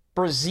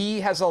Brzee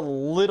has a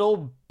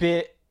little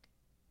bit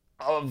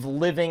of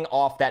living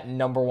off that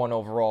number 1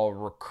 overall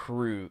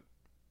recruit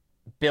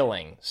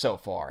billing so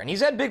far, and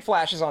he's had big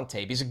flashes on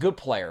tape. He's a good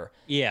player.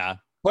 Yeah.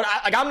 But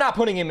I'm not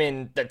putting him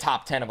in the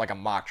top 10 of like a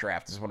mock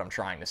draft is what I'm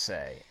trying to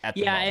say at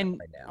the moment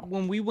right now.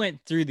 When we went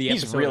through the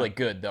episode, he's really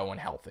good though when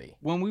healthy.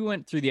 When we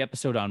went through the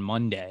episode on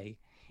Monday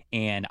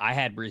and I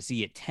had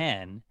Brzee at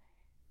 10,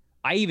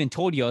 I even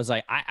told you, I was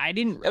like, I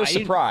didn't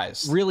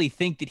really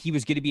think that he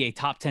was going to be a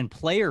top 10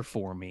 player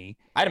for me.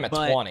 I had him at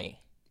 20.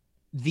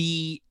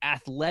 The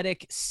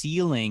athletic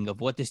ceiling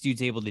of what this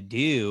dude's able to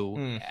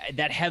do,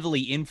 that heavily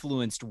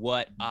influenced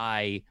what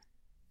I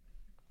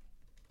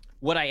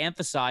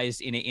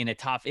emphasized in a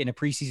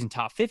preseason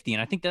top 50.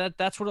 And I think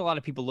that's what a lot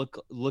of people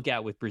look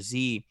at with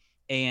Brzee,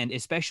 and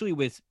especially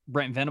with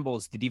Brent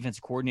Venables, the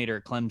defensive coordinator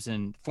at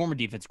Clemson, former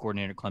defensive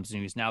coordinator at Clemson,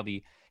 who's now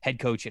the head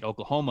coach at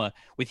Oklahoma.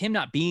 With him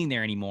not being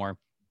there anymore,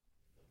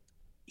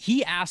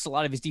 he asked a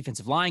lot of his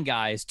defensive line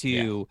guys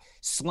to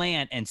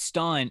slant and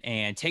stunt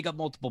and take up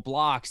multiple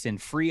blocks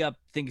and free up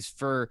things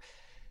for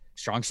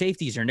strong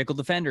safeties or nickel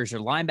defenders or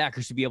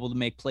linebackers to be able to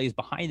make plays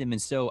behind them.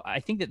 And so I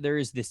think that there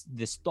is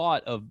this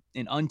thought of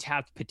an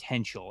untapped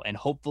potential, and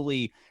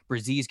hopefully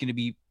Brzee is going to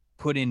be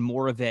put in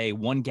more of a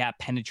one gap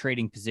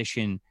penetrating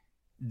position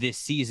this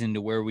season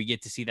to where we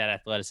get to see that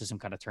athleticism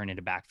kind of turn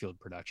into backfield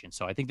production.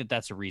 So I think that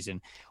that's a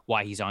reason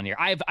why he's on here.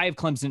 I have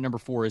Clemson at number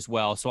 4 as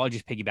well. So I'll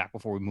just piggyback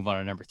before we move on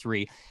to number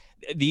 3.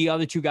 The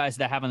other 2 guys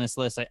that I have on this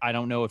list, I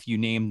don't know if you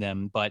named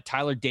them, but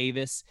Tyler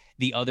Davis,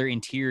 the other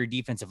interior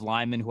defensive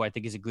lineman who I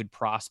think is a good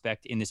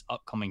prospect in this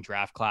upcoming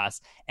draft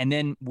class. And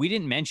then we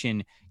didn't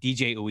mention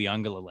DJ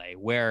Uiagalelei,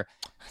 where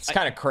it's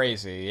kind of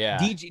crazy. Yeah.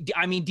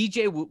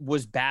 DJ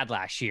was bad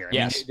last year.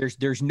 I mean,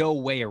 there's no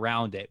way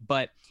around it,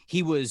 but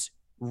he was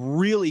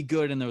really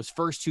good in those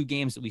first 2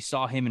 games that we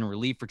saw him in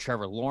relief for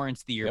Trevor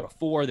Lawrence the year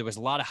before. There was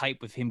a lot of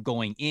hype with him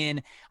going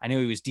in. I know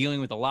he was dealing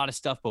with a lot of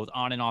stuff both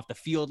on and off the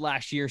field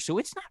last year. So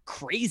it's not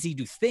crazy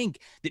to think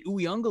that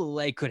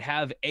Uiagalelei could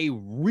have a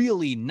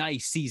really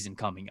nice season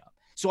coming up.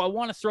 So I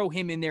want to throw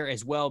him in there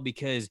as well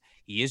because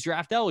he is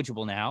draft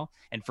eligible now.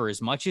 And for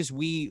as much as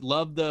we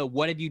love the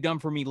what have you done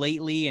for me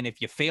lately, and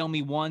if you fail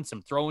me once,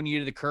 I'm throwing you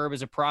to the curb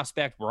as a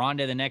prospect, we're on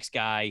to the next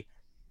guy.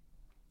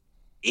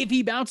 If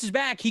he bounces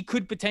back, he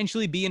could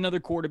potentially be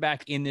another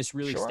quarterback in this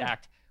really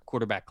stacked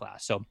quarterback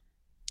class. So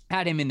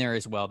had him in there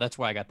as well. That's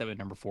why I got that at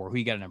number 4. Who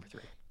you got at number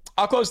 3?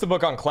 I'll close the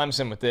book on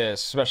Clemson with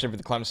this, especially for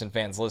the Clemson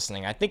fans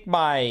listening. I think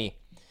my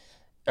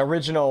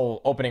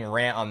original opening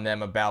rant on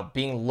them about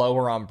being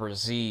lower on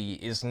Brazil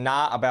is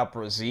not about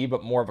Brazil,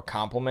 but more of a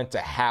compliment to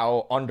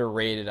how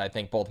underrated I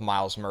think both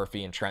Miles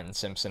Murphy and Trenton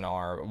Simpson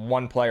are.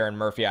 One player in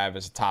Murphy I have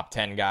as a top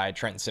 10 guy,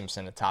 Trenton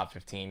Simpson a top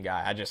 15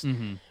 guy. I just,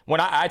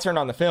 when I turned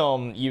on the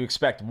film, you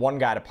expect one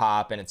guy to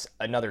pop, and it's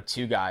another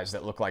two guys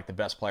that look like the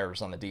best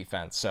players on the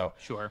defense. So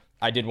Sure.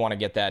 I did want to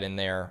get that in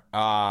there.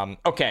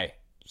 Okay,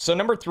 so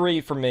number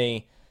 3 for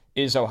me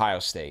is Ohio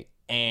State.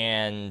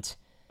 And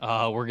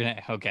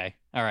Okay.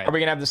 All right. are we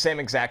going to have the same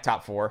exact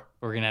top 4?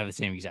 We're going to have the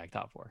same exact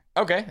top 4.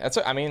 Okay,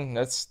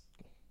 that's.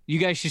 You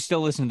guys should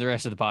still listen to the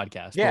rest of the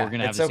podcast. Yeah, but we're going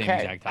to have it's the same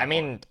okay. exact top I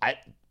mean,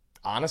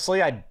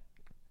 honestly,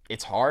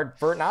 it's hard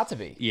for it not to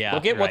be. Yeah,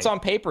 look at what's right. on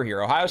paper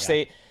here. Ohio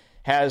State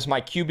has my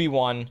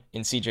QB1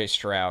 in C.J.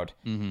 Stroud.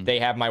 They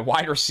have my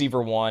wide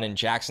receiver 1 in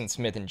Jackson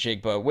Smith and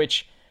Jigba,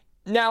 which.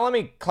 Now, let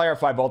me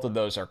clarify, both of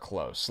those are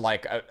close.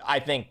 Like, I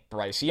think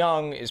Bryce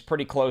Young is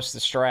pretty close to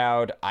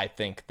Stroud. I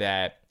think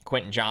that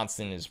Quentin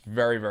Johnston is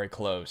very, very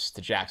close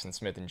to Jackson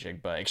Smith and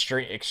Jigba.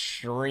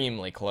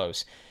 Extremely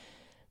close.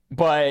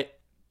 But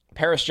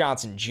Paris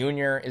Johnson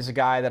Jr. is a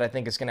guy that I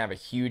think is going to have a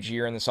huge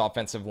year in this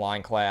offensive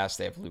line class.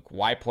 They have Luke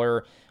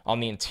Weipler on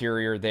the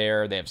interior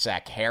there. They have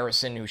Zach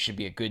Harrison, who should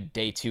be a good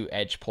day 2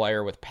 edge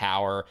player with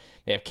power.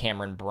 They have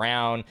Cameron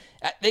Brown.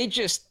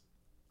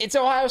 It's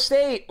Ohio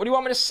State. What do you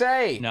want me to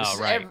say? No,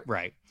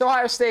 right. It's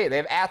Ohio State. They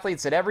have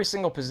athletes at every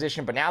single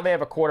position, but now they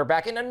have a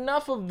quarterback. And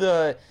enough of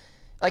the,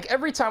 like,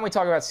 every time we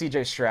talk about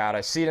C.J. Stroud, I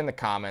see it in the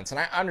comments,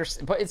 and I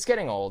understand, but it's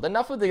getting old.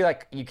 Enough of the,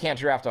 like, you can't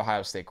draft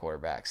Ohio State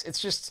quarterbacks.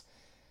 It's just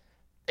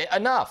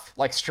enough.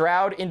 Like,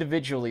 Stroud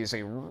individually is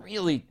a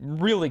really,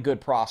 really good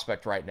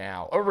prospect right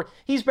now.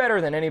 He's better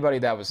than anybody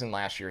that was in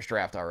last year's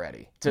draft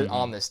already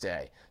on this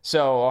day.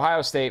 So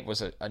Ohio State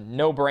was a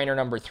no-brainer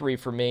number 3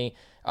 for me.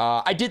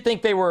 I did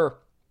think they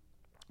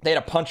had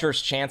a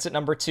puncher's chance at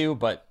number 2,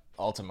 but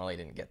ultimately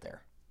didn't get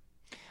there.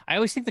 I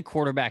always think the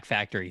quarterback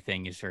factory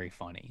thing is very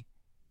funny.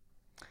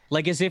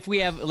 Like as if we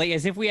have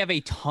a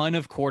ton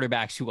of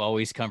quarterbacks who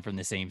always come from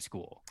the same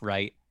school,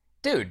 right?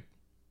 Dude,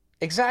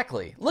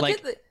 exactly.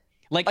 Like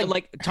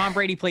Tom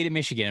Brady played at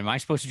Michigan. Am I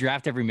supposed to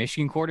draft every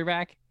Michigan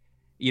quarterback?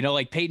 You know,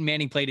 like Peyton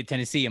Manning played at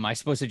Tennessee. Am I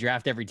supposed to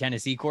draft every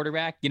Tennessee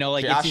quarterback? You know,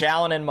 like Josh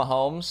Allen and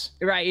Mahomes.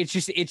 Right.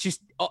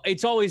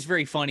 It's always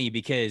very funny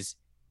because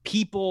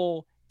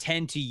people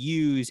tend to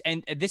use,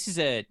 and this is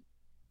a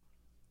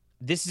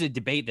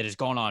debate that has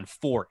gone on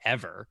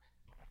forever.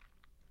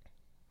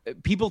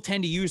 People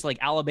tend to use like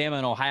Alabama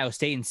and Ohio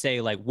State and say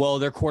like, well,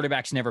 their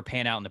quarterbacks never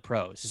pan out in the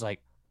pros. It's like,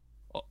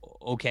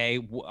 okay,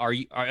 are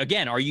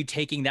you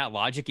taking that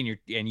logic and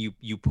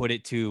you put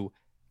it to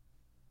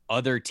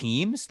other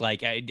teams?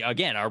 Like,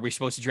 again, are we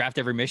supposed to draft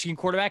every Michigan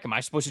quarterback? Am I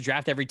supposed to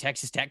draft every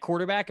Texas Tech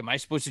quarterback? Am I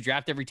supposed to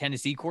draft every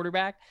Tennessee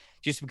quarterback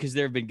just because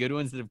there have been good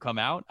ones that have come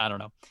out? I don't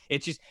know.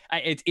 It's just,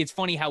 it's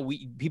funny how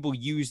people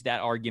use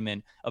that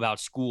argument about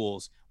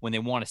schools when they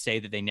want to say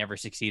that they never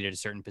succeed at a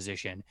certain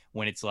position,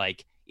 when it's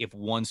like, if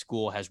one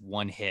school has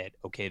one hit,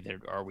 okay,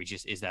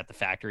 is that the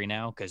factory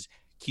now? Because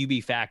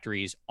QB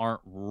factories aren't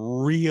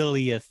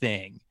really a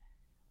thing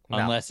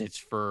unless it's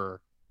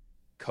for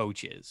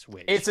coaches,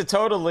 which it's a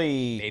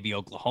totally maybe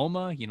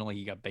Oklahoma, you know, like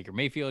you got Baker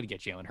Mayfield, you got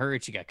Jalen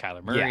Hurts, you got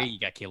Kyler Murray, you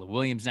got Caleb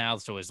Williams now,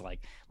 so it's like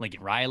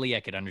Lincoln Riley.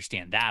 I could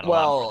understand that a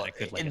lot more than I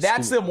could, like,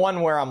 that's the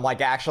one where I'm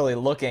like actually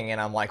looking and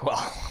I'm like,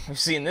 well, we've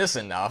seen this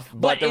enough,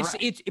 but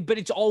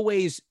it's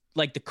always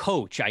like the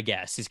coach, I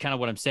guess, is kind of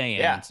what I'm saying.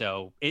 Yeah. And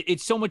so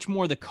it's so much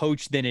more the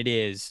coach than it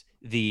is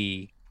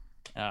the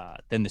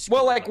school.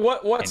 Well, like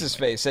what's his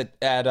face at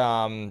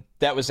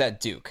that was at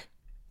Duke.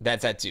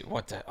 That's at Duke.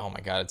 What the? Oh my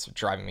God, it's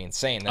driving me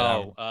insane.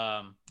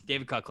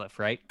 David Cutcliffe,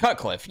 right?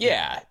 Cutcliffe,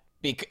 yeah.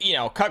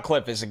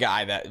 Cutcliffe is a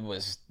guy that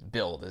was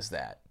billed as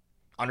that.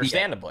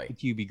 Understandably,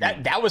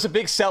 that was a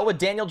big sell with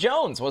Daniel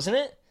Jones, wasn't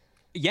it?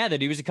 Yeah,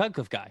 that he was a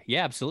Cutcliffe guy.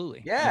 Yeah,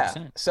 absolutely. Yeah.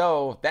 100%.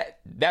 So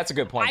that's a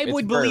good point. I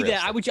would believe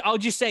that. I'll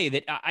just say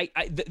that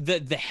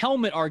the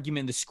helmet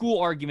argument, the school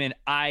argument,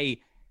 I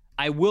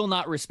will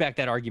not respect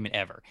that argument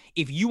ever.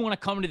 If you want to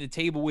come to the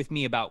table with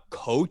me about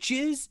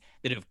coaches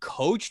that have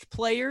coached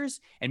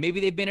players and maybe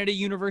they've been at a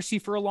university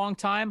for a long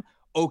time,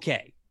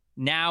 okay,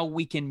 now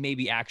we can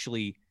maybe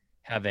actually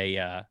have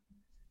a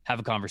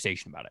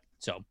conversation about it.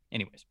 So,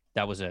 anyways,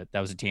 that was a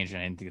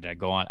tangent. I didn't think that I'd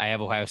go on. I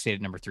have Ohio State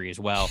at number 3 as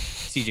well.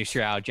 C.J.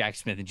 Stroud, Jack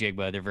Smith, and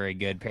Jigba, they're very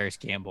good. Paris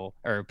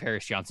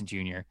Johnson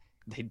Jr.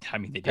 They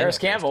did. Paris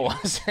Campbell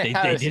was. They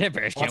did have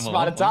Paris Campbell.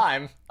 Once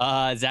upon a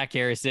time. Zach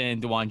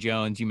Harrison, DeJuan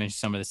Jones. You mentioned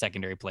some of the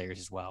secondary players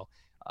as well.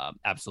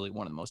 Absolutely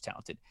one of the most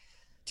talented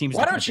teams.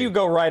 Why don't you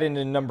go right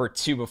into number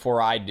 2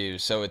 before I do?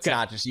 So it's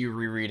not just you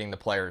rereading the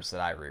players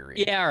that I reread.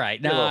 Yeah, all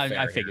right. No,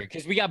 I figured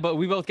because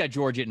we both got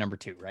Georgia at number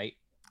 2, right?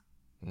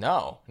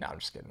 No, I'm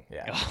just kidding.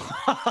 Yeah.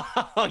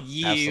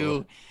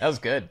 You. That was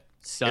good.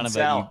 Son of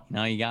a.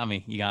 No, you got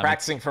me.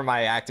 Practicing for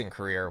my acting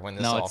career when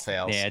this all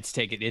fails. Yeah, it's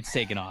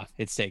taken off.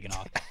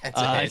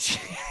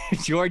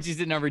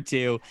 Georgia's at number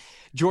 2.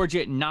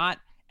 Georgia not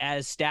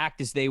as stacked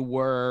as they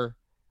were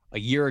a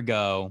year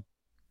ago,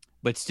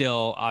 but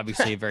still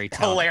obviously a very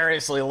talented.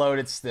 Hilariously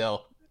loaded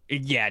still.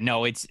 Yeah,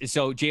 no, it's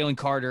so Jalen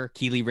Carter,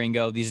 Keely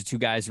Ringo. These are two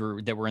guys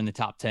that were in the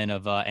top 10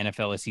 of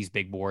NFLSC's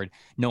big board.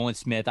 Nolan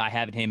Smith, I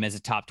have him as a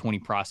top 20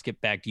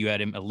 prospect. You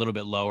had him a little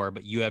bit lower,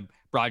 but you have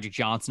Broderick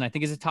Johnson, I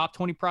think, is a top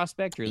 20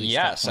 prospect, or at least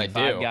Yes, top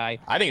 25 I do. guy.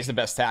 I think he's the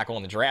best tackle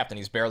in the draft, and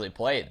he's barely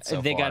played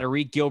so They far. got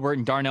Arik Gilbert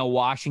and Darnell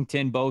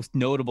Washington, both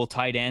notable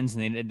tight ends,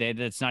 and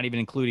that's not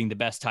even including the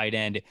best tight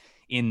end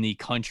in the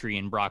country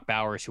in Brock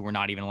Bowers, who we're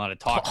not even allowed to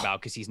talk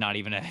about because he's not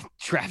even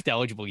draft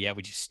eligible yet,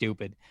 which is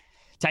stupid.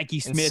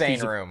 Tyke Smith, Insane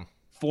who's room.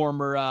 a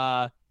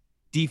former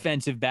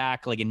defensive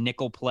back, like a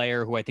nickel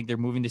player who I think they're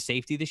moving to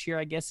safety this year,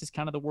 I guess is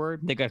kind of the word.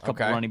 They got a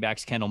couple running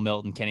backs, Kendall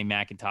Milton, Kenny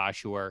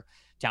McIntosh, who are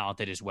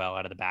talented as well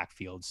out of the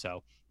backfield.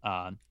 So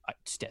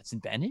Stetson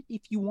Bennett,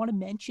 if you want to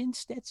mention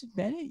Stetson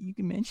Bennett, you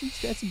can mention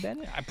Stetson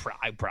Bennett.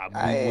 I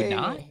probably would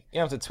not. You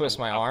don't have to twist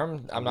my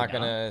arm. I'm not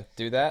going to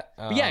do that.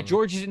 But yeah,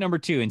 George is at number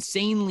 2.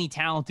 Insanely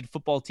talented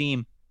football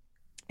team.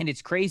 And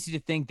it's crazy to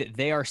think that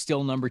they are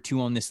still number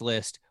 2 on this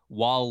list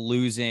while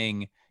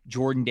losing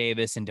Jordan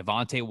Davis and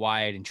Devontae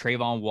Wyatt and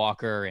Trayvon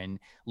Walker and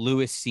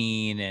Lewis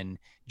Seen and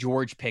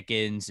George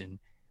Pickens and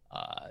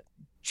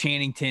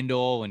Channing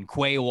Tindall and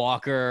Quay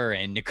Walker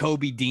and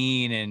Nakobe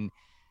Dean and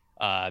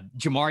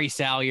Jamari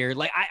Salyer.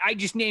 Like I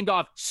just named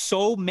off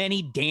so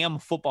many damn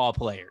football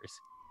players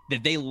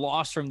that they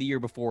lost from the year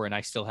before, and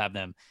I still have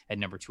them at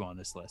number 2 on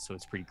this list. So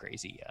it's pretty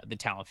crazy. The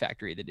talent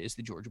factory that is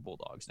the Georgia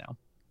Bulldogs now.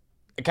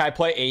 Can I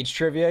play age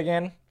trivia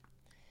again?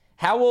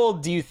 How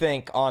old do you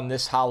think on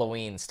this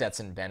Halloween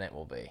Stetson Bennett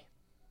will be?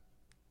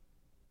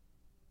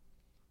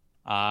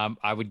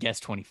 I would guess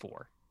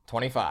 24.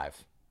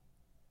 25.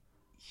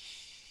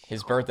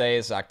 His birthday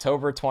is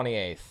October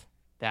 28th.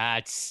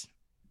 That's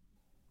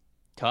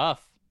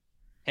tough.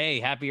 Hey,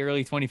 happy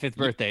early 25th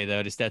birthday,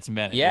 though, to Stetson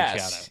Bennett.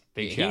 Yes.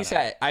 Big shout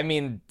out. I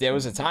mean, there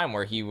was a time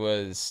where he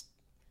was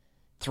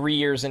 3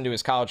 years into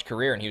his college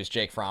career, and he was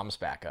Jake Fromm's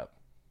backup.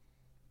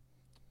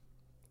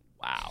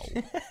 Wow.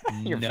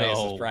 Your face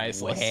is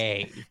priceless.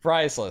 Way.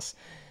 Priceless.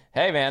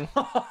 Hey, man.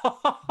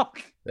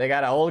 They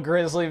got an old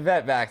Grizzly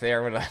vet back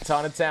there with a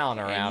ton of talent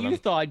around him. You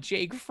thought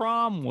Jake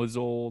Fromm was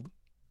old.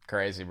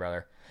 Crazy,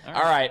 brother.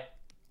 All right.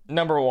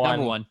 Number 1.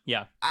 Number 1,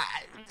 yeah.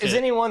 Is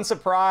anyone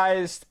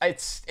surprised?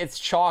 It's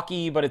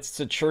chalky, but it's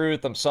the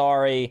truth. I'm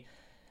sorry.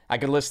 I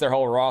could list their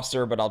whole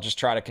roster, but I'll just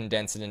try to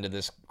condense it into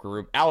this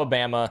group.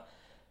 Alabama,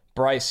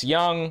 Bryce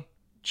Young,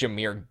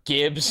 Jahmyr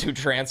Gibbs, who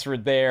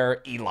transferred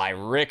there. Eli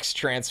Ricks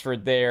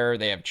transferred there.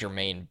 They have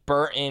Jermaine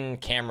Burton,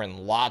 Cameron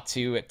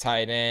Latu at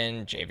tight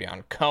end,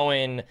 Javion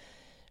Cohen.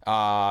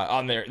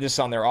 On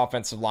their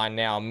offensive line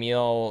now,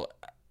 Emil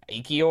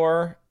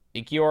Ikior,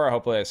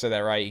 hopefully I said that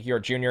right.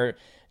 Ikior Jr.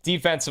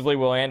 Defensively,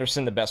 Will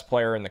Anderson, the best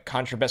player in the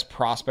country, best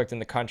prospect in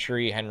the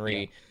country.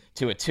 Henry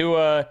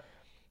Tuatua.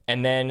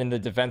 And then in the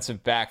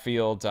defensive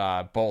backfield,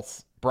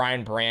 both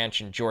Brian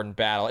Branch and Jordan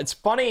Battle. It's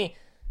funny.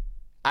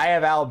 I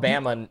have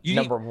Alabama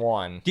number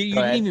 1. You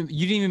didn't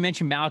even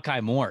mention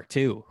Malachi Moore,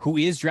 too, who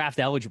is draft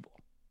eligible.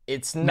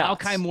 It's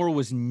nuts. Malachi Moore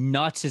was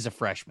nuts as a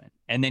freshman,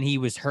 and then he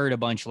was hurt a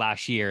bunch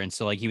last year, and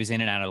so like he was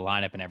in and out of the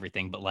lineup and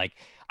everything. But like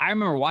I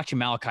remember watching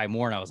Malachi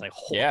Moore, and I was like,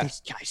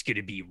 this guy's going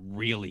to be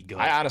really good.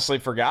 I honestly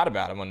forgot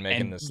about him when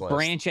making this list.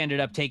 Branch ended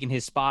up taking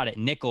his spot at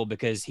nickel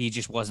because he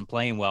just wasn't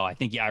playing well.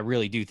 I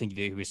really do think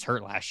that he was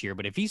hurt last year,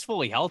 but if he's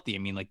fully healthy, I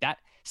mean, like that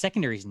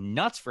secondary is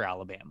nuts for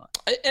Alabama.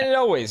 And it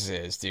always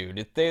is,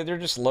 dude. They're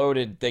just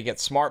loaded. They get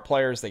smart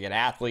players. They get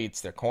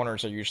athletes. Their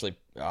corners are usually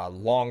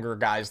longer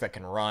guys that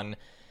can run.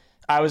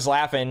 I was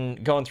laughing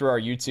going through our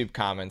YouTube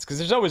comments because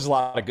there's always a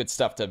lot of good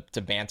stuff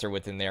to banter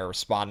with in there,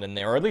 respond in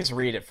there, or at least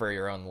read it for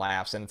your own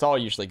laughs. And it's all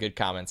usually good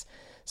comments.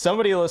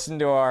 Somebody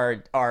listened to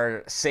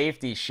our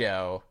safety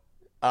show,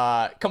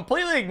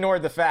 completely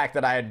ignored the fact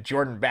that I had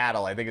Jordan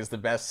Battle, I think is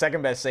the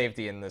second best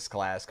safety in this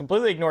class.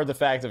 Completely ignored the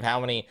fact of how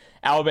many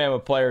Alabama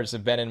players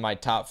have been in my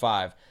top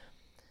 5.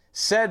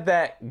 Said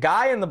that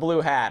guy in the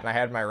blue hat, and I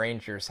had my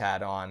Rangers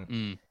hat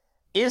on,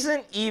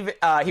 isn't even,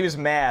 he was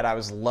mad I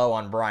was low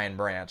on Brian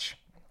Branch.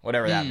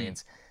 Whatever that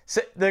means.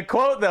 So the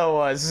quote, though,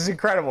 was, this is an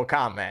incredible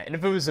comment. And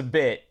if it was a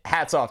bit,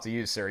 hats off to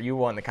you, sir. You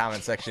won the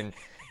comment section.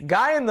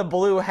 Guy in the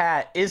blue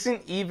hat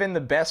isn't even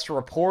the best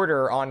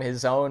reporter on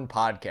his own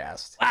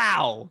podcast.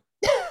 Wow.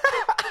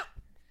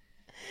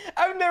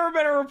 I've never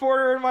been a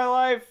reporter in my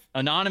life.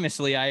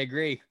 Anonymously, I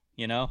agree.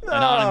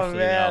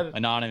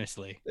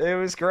 Anonymously. It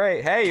was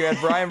great. Hey, you had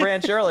Brian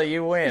Branch early.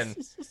 You win.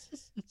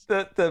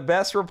 The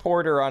best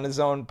reporter on his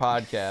own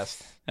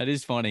podcast. That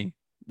is funny.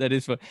 That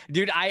is fun.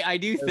 Dude, I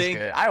do think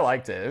I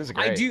liked it. It was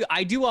great.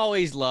 I do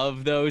always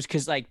love those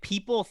because like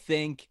people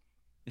think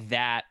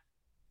that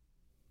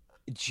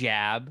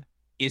jab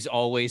is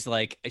always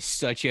like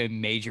such a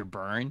major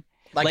burn.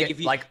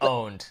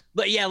 Owned.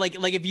 But yeah, like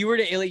if you were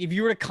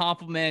to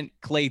compliment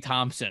Klay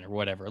Thompson or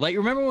whatever. Like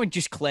remember when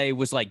just Klay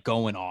was like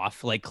going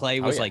off? Like Klay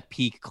was like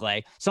peak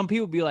Klay. Some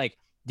people would be like,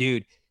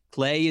 dude,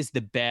 Klay is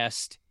the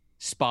best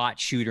spot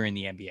shooter in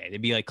the NBA.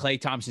 They'd be like,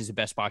 Klay Thompson's the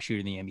best spot shooter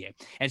in the NBA.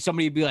 And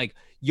somebody would be like,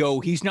 yo,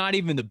 he's not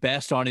even the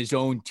best on his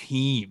own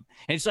team.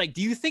 And it's like,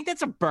 do you think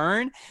that's a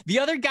burn? The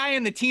other guy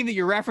on the team that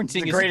you're referencing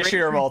is the greatest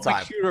shooter of all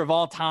time. Shooter of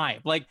all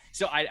time. Like,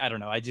 so I don't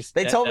know.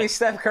 They told me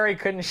Steph Curry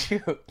couldn't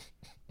shoot.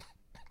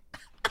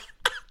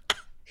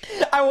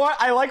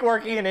 I like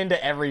working it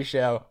into every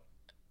show.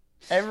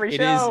 Every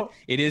show.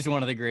 It is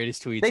one of the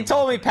greatest tweets. They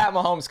told me Pat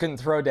Mahomes couldn't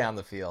throw down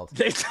the field.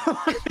 They told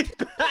me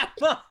Pat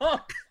Mahomes.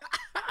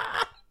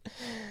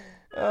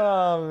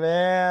 Oh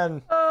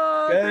man.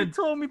 They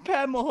told me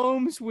Pat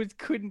Mahomes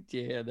couldn't.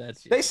 Yeah,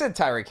 that's. They said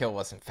Tyreek Hill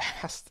wasn't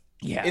fast.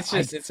 Yeah, it's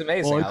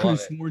amazing. I could have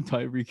sworn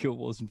Tyreek Hill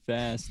wasn't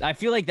fast. I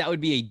feel like that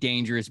would be a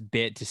dangerous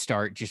bit to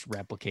start just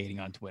replicating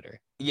on Twitter.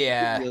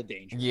 Yeah, real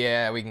dangerous.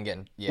 Yeah, we can get.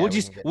 Yeah,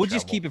 we'll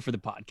just keep it for the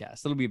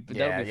podcast. That'll be.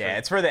 Yeah,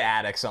 it's for the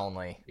addicts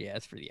only. Yeah,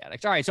 it's for the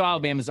addicts. All right, so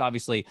Alabama's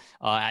obviously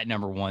at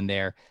number 1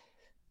 there.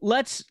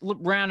 Let's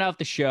round out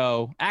the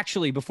show.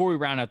 Actually, before we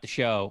round out the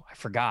show, I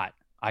forgot.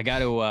 I got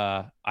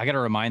to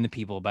remind the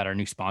people about our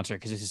new sponsor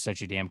because this is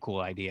such a damn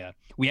cool idea.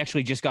 We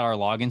actually just got our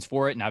logins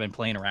for it, and I've been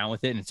playing around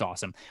with it, and it's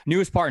awesome.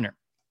 Newest partner.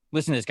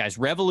 Listen to this, guys.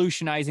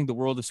 Revolutionizing the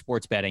world of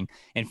sports betting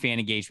and fan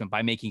engagement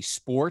by making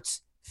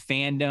sports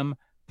fandom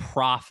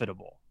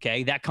profitable.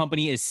 Okay, that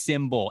company is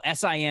Symbol,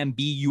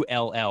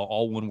 Simbull,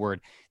 all one word.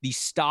 The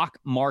stock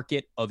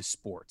market of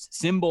sports.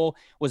 Symbol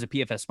was a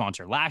PFS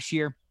sponsor last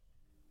year,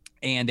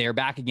 and they're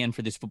back again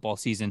for this football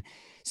season.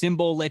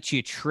 Symbol lets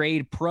you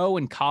trade pro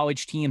and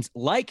college teams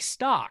like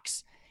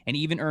stocks and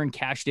even earn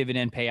cash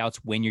dividend payouts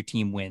when your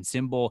team wins.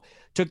 Symbol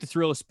took the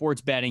thrill of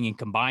sports betting and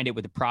combined it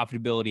with the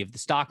profitability of the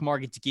stock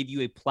market to give you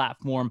a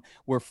platform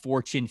where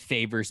fortune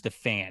favors the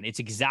fan. It's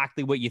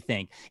exactly what you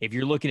think. If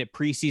you're looking at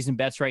preseason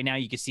bets right now,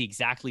 you can see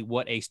exactly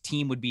what a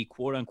team would be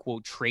quote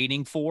unquote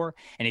trading for.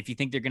 And if you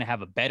think they're going to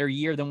have a better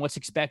year than what's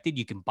expected,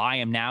 you can buy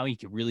them now. You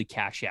can really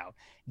cash out.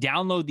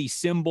 Download the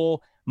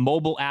Symbol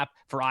mobile app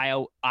for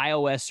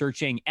iOS,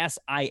 searching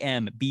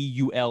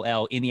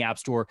Simbull in the App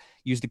Store.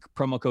 Use the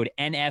promo code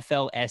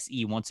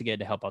NFLSE once again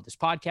to help out this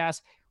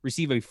podcast.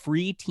 Receive a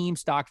free team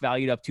stock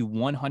valued up to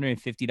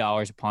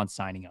 $150 upon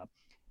signing up.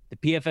 The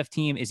PFF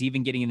team is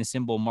even getting in the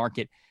Symbol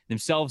market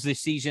themselves this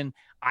season.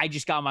 I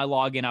just got my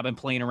login. I've been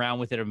playing around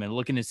with it. I've been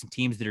looking at some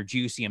teams that are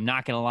juicy. I'm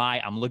not going to lie.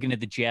 I'm looking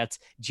at the Jets.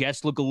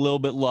 Jets look a little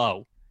bit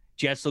low.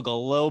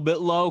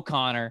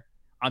 Connor.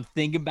 I'm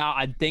thinking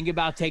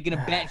about taking a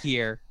bet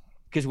here.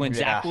 Because when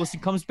Zach Wilson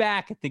comes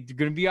back, I think they're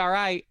going to be all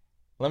right.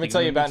 Let me tell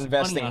you about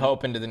investing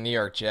hope into the New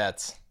York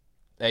Jets.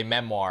 A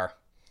memoir.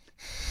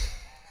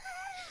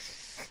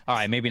 All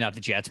right, maybe not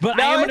the Jets, but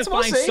I am going to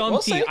find some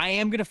team. I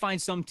am going to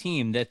find some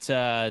team that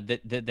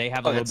they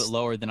have a little bit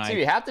lower than I.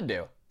 You have to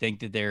do. Think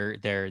that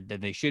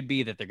they should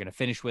be, that they're going to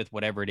finish with,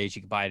 whatever it is.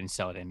 You can buy it and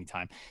sell it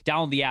anytime.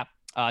 Download the app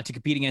to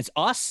compete against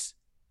us.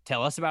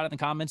 Tell us about it in the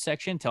comments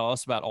section. Tell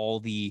us about all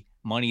the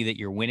money that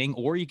you're winning,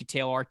 or you could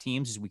tail our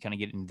teams as we kind of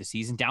get into the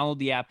season. Download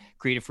the app,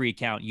 create a free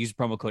account, use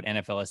the promo code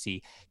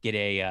NFLSE, get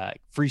a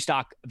free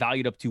stock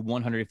valued up to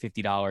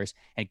 $150,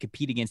 and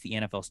compete against the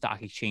NFL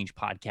Stock Exchange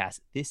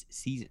podcast this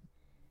season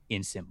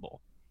in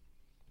Symbol.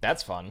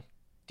 That's fun,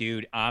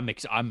 dude. I'm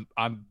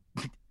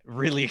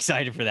really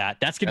excited for that.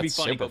 That's gonna be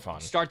fun. Super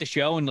fun. Start the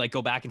show and like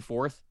go back and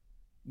forth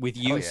with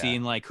you,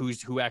 seeing like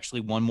who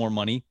actually won more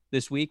money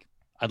this week.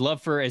 I'd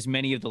love for as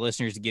many of the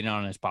listeners to get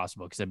on as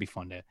possible because that'd be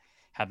fun to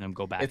have them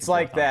go back. It's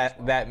like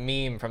that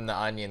meme from The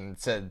Onion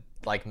that said,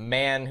 like,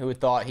 man who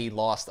thought he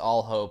lost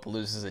all hope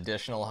loses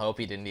additional hope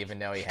he didn't even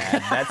know he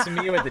had. That's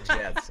me with the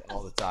Jets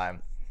all the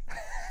time.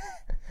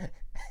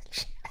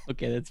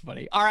 Okay, that's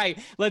funny. All right,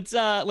 let's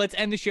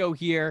end the show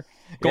here.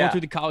 Going through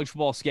the college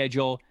football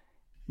schedule.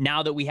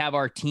 Now that we have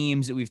our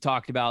teams that we've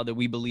talked about that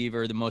we believe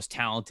are the most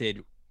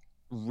talented,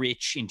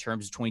 rich in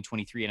terms of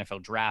 2023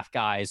 NFL draft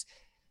guys,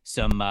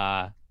 some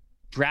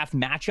draft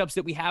matchups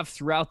that we have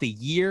throughout the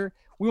year.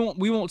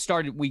 We won't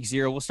start at week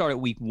 0. We'll start at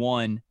week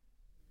 1.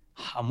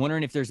 I'm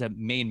wondering if there's a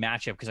main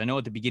matchup because I know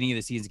at the beginning of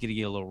the season it's going to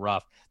get a little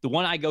rough. The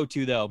one I go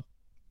to though,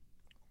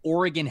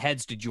 Oregon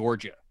heads to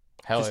Georgia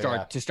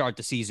to start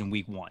the season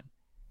week 1.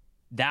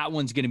 That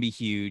one's going to be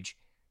huge.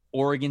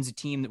 Oregon's a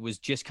team that was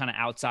just kind of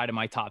outside of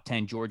my top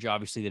 10. Georgia,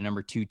 obviously the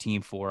number 2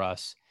 team for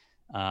us.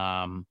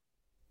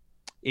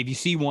 If you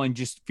see one,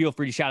 just feel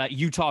free to shout out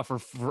Utah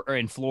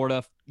in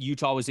Florida.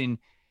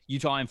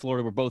 Utah and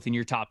Florida were both in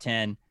your top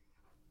 10.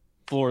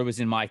 Florida was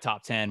in my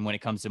top 10 when it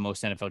comes to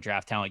most NFL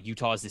draft talent.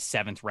 Utah is the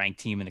 7th ranked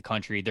team in the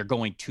country. They're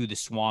going to the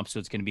swamp, so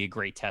it's going to be a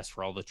great test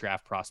for all the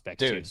draft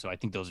prospects too. So I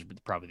think those are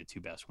probably the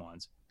 2 best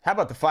ones. How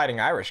about the Fighting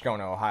Irish going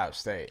to Ohio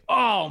State?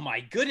 Oh my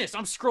goodness,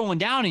 I'm scrolling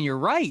down and you're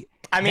right.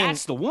 I mean,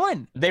 that's the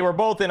one. They were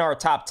both in our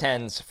top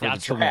 10s for the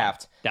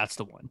draft. That's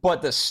the one.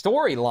 But the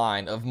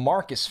storyline of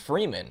Marcus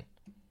Freeman,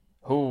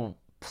 who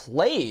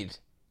played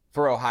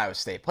for Ohio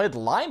State, played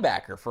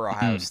linebacker for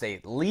Ohio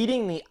State,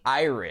 leading the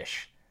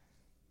Irish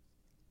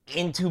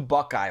into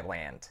Buckeye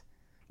land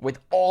with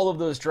all of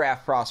those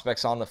draft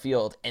prospects on the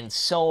field, and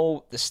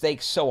so the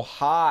stakes so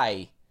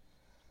high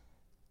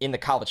in the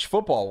college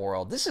football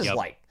world. This is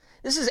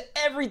This is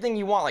everything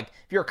you want. Like,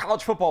 if you're a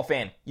college football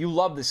fan, you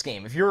love this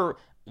game. If you're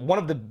one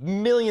of the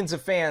millions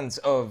of fans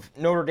of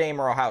Notre Dame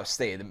or Ohio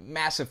State, the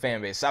massive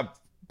fan base, I've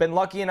been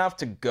lucky enough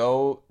to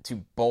go to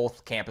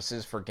both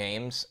campuses for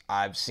games.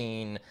 I've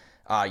seen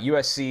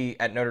USC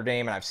at Notre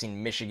Dame, and I've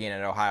seen Michigan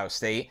at Ohio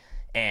State,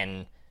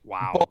 and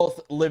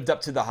both lived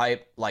up to the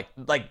hype. Like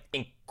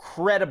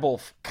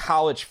incredible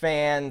college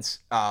fans,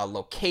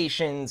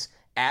 locations,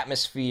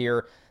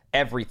 atmosphere,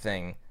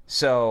 everything.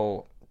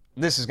 So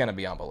this is going to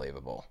be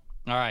unbelievable.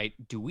 All right.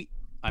 Do we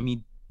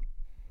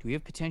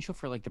have potential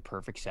for like the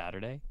perfect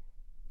Saturday?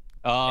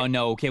 Oh,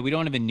 no. Okay. We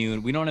don't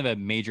have a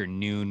major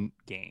noon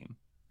game.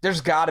 There's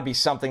got to be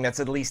something that's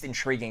at least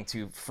intriguing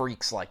to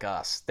freaks like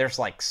us. There's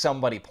like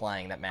somebody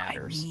playing that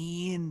matters.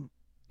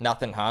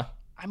 Nothing, huh?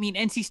 I mean,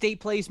 NC State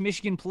plays,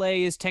 Michigan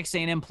plays, Texas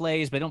A&M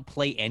plays, but they don't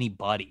play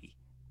anybody.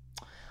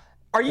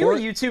 Are you a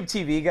YouTube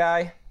TV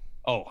guy?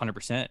 Oh,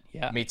 100%.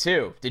 Yeah. Me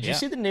too. Did you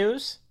see the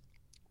news?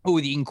 Oh,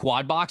 you can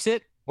quad box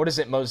it? What is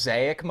it,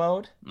 mosaic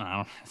mode? No.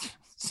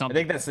 I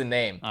think that's the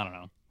name. I don't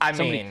know. I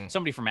mean,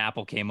 somebody from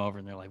Apple came over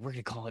and they're like, "We're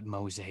gonna call it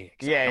Mosaic."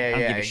 So yeah. I don't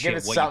give a give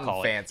it what something you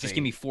call fancy. It. Just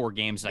give me 4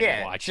 games I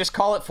can watch. Just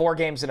call it 4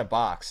 games in a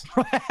box.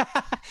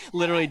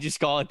 Literally, just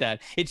call it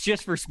that. It's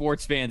just for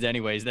sports fans,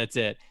 anyways. That's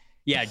it.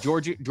 Yeah,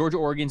 Georgia,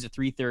 Oregon's at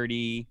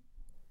 3:30.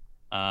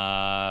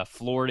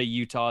 Florida,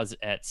 Utah's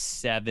at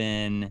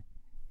 7,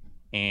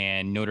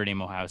 and Notre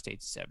Dame, Ohio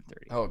State's at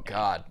 7:30. Oh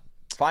God,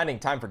 finding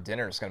time for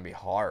dinner is gonna be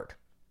hard.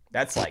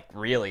 That's like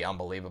really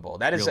unbelievable.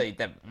 That is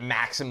the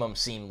maximum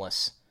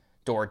seamless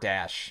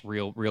DoorDash.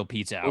 Real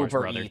pizza hours, Uber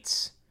brother.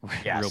 Eats.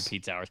 Yes. Real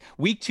pizza hours.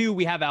 Week 2,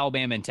 we have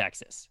Alabama and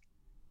Texas.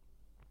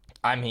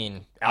 I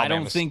mean,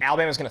 Alabama's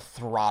going to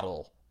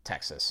throttle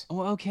Texas.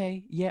 Well,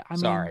 okay. Yeah.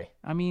 Sorry.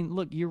 I mean,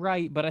 look, you're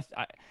right, but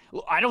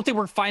I don't think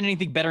we're finding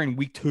anything better in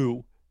week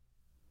 2.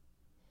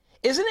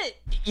 Isn't it?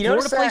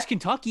 Florida plays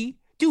Kentucky.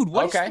 Dude,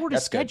 what is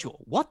Florida's schedule?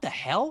 Good. What the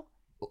hell?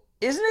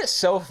 Isn't it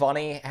so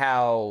funny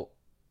how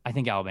I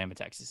think Alabama,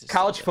 Texas is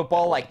college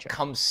football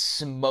comes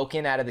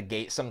smoking out of the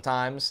gate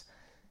sometimes,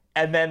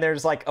 and then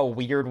there's like a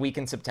weird week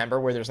in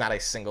September where there's not a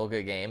single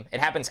good game.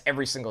 It happens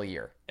every single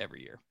year.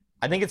 Every year.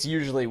 I think it's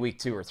usually week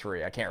 2 or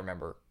 3. I can't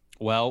remember.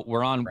 Well,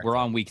 we're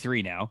on week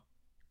 3 now,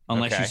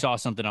 unless you saw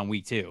something on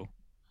week 2.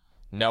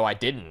 No, I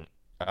didn't.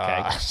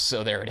 Okay.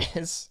 So there it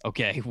is.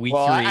 Okay, week 3.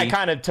 Well, I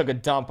kind of took a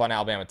dump on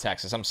Alabama,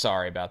 Texas. I'm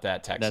sorry about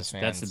that, Texas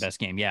fans. That's the best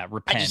game. Yeah,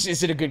 repent.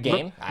 Is it a good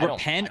game?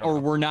 Repent, or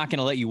we're not going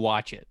to let you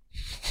watch it.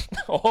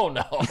 Oh,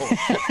 no.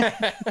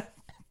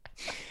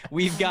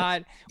 We've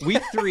got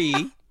week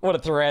 3. What a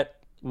threat.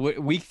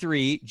 Week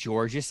 3,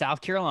 Georgia,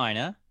 South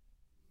Carolina.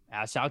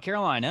 South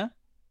Carolina.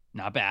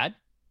 Not bad.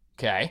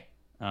 Okay.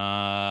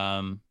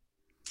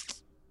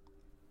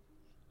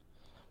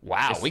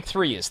 Wow, week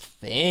 3 is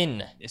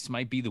thin. This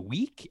might be the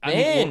week. Thin.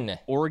 I mean,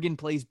 Oregon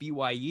plays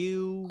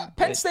BYU.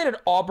 Penn State at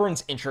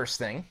Auburn's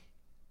interesting.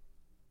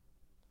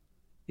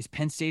 Is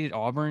Penn State at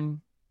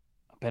Auburn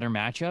a better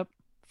matchup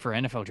for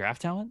NFL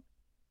draft talent?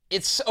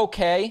 It's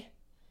okay.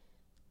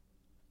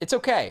 It's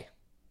okay.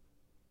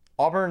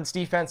 Auburn's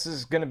defense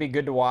is going to be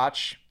good to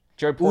watch.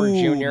 Joey Porter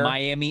Jr.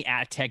 Miami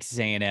at Texas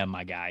A&M,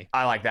 my guy.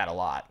 I like that a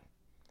lot.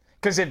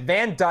 Because if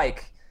Van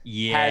Dyke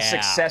has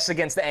success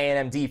against the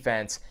A&M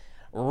defense,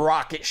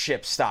 rocket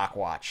ship stock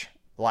watch.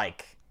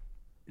 Like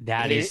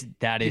that is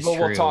people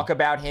true. will talk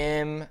about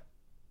him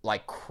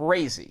like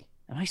crazy.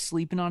 Am I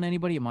sleeping on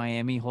anybody at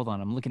Miami? Hold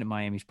on, I'm looking at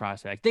Miami's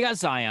prospect. They got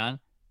Zion.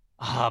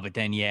 But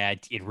then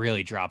it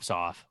really drops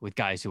off with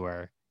guys who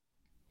are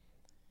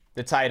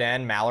the tight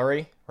end,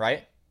 Mallory,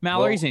 right?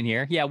 Mallory's in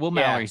here. Yeah,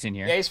 Mallory's in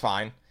here. Yeah, he's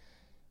fine.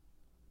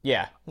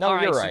 Yeah. No,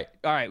 you're right.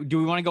 All right. Do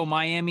we want to go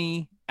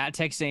Miami at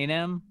Texas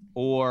A&M,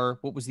 or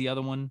what was the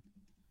other one?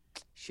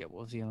 Shit,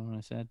 what was the other one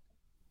I said?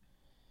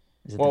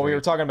 Well, we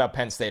were talking about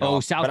Penn State.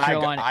 South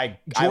Carolina.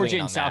 Georgia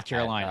and South that,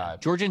 Carolina.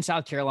 Georgia and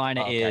South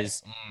Carolina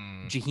is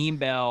Jaheim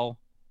Bell,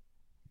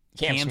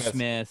 Cam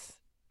Smith,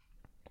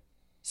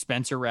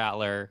 Spencer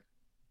Rattler.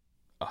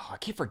 Oh, I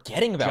keep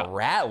forgetting about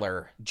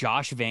Rattler.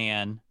 Josh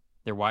Van,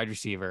 their wide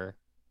receiver.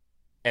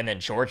 And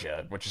then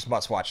Georgia, which is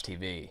must-watch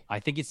TV.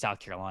 I think it's South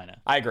Carolina.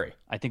 I agree.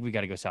 I think we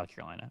got to go South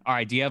Carolina. All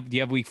right, do you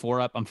have week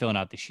 4 up? I'm filling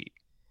out the sheet.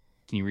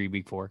 Can you read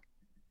week 4?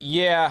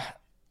 Yeah,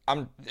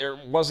 there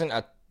wasn't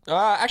a.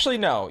 Actually,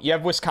 no. You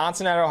have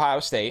Wisconsin at Ohio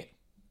State.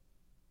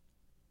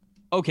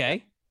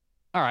 Okay.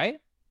 All right.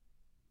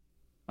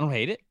 I don't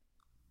hate it.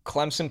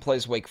 Clemson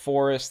plays Wake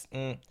Forest.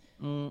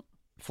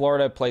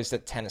 Florida plays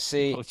at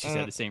Tennessee. Oh, she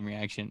had the same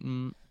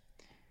reaction.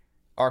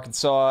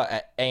 Arkansas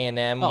at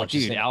A&M, which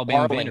is in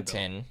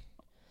Arlington.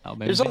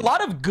 There's a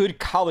lot of good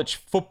college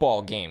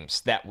football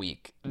games that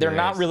week. They're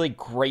not really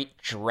great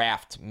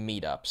draft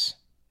meetups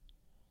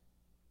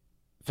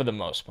for the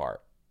most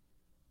part.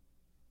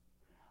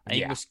 I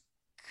think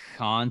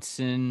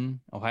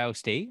Wisconsin, Ohio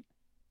State.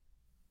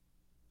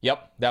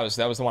 Yep, that was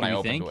the one I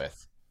opened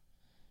with.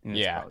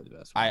 Yeah,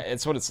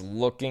 it's what it's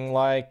looking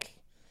like.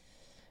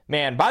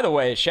 Man, by the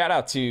way, shout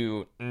out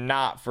to,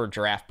 not for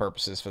draft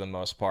purposes for the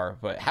most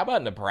part, but how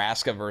about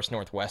Nebraska versus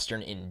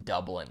Northwestern in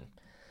Dublin?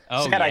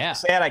 Oh,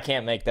 sad I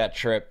can't make that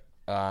trip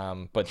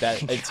But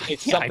that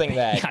it's Yeah, something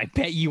that I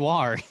bet you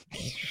are.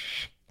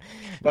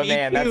 but Me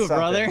man, too, that's something,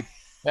 brother.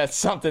 that's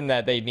something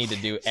that they need to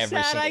do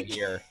every Sad I single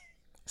year.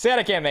 Sad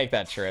I can't make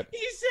that trip.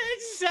 You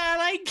said sad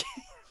I can't.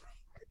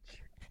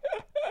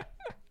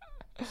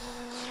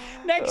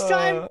 Next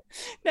time,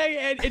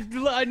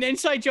 an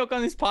inside joke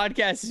on this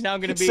podcast is now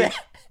going to be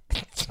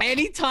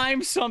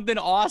anytime something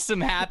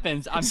awesome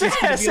happens, I'm just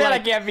going to be sad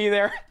like, I can't be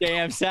there.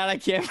 damn, sad I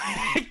can't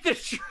make the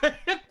trip.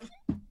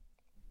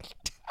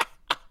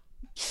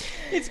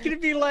 It's gonna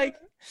be like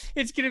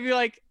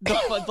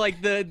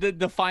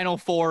the Final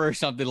Four or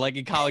something, like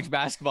in college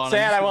basketball.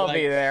 Sad I won't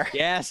be there.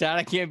 Yeah, sad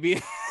I can't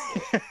be.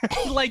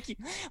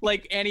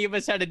 like any of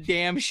us had a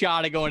damn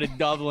shot at going to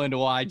Dublin to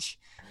watch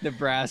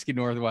Nebraska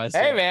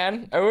Northwestern. Hey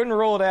man, I wouldn't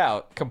rule it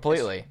out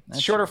completely. It's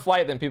a shorter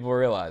flight than people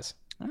realize.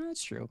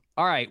 That's true.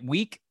 All right,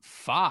 week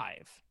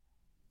 5,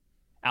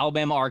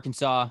 Alabama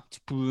Arkansas. It's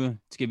gonna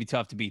be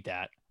tough to beat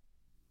that.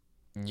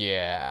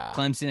 Yeah.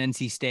 Clemson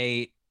NC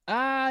State.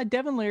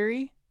 Devin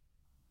Leary.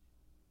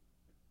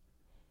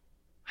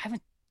 I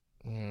haven't.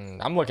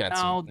 I'm looking at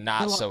some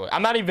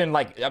I'm not even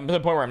like, I'm to the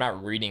point where I'm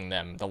not reading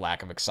them, the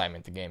lack of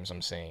excitement the games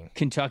I'm seeing.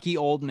 Kentucky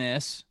Ole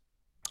Miss.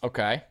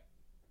 Okay.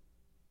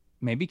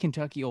 Maybe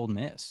Kentucky Ole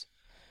Miss.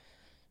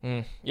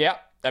 Yeah.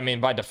 I mean,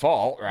 by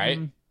default, right?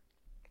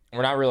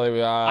 We're not really.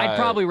 I'd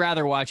probably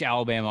rather watch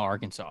Alabama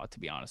Arkansas, to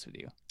be honest with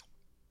you.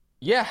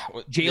 Yeah.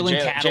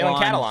 Jalen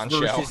Catalon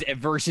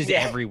versus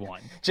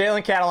everyone.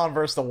 Jalen Catalon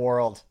versus the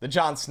world. The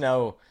Jon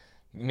Snow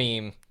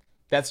meme.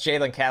 That's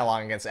Jalen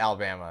Catalon against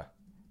Alabama.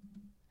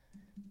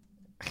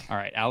 All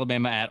right,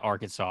 Alabama at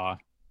Arkansas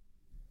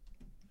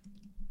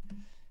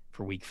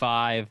for week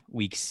 5.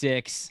 Week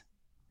 6.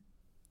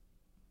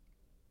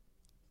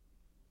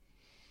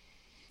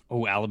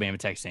 Oh, Alabama,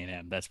 Texas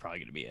A&M. That's probably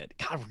going to be it.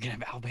 God, we're going to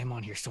have Alabama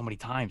on here so many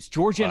times.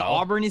 Georgia and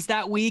Auburn is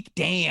that week?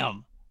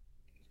 Damn.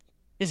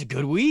 It's a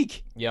good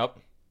week. Yep.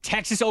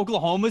 Texas,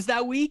 Oklahoma's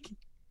that week?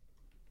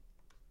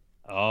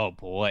 Oh,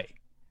 boy.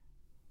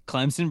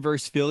 Clemson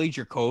versus Philly,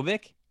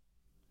 Jurkovec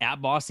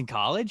at Boston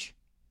College.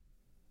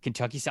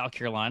 Kentucky, South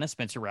Carolina,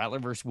 Spencer Rattler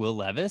versus Will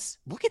Levis.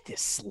 Look at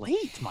this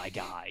slate, my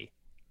guy.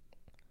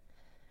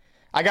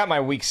 I got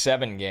my week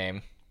 7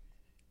 game.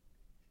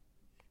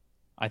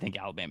 I think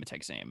Alabama,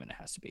 Texas A&M, and it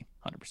has to be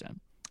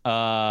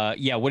 100%.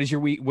 Yeah. What is your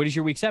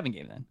week 7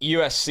 game then?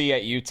 USC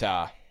at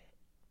Utah.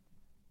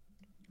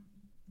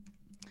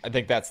 I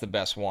think that's the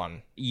best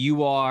one.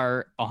 You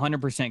are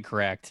 100%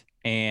 correct,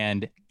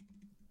 and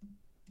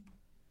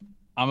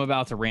I'm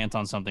about to rant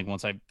on something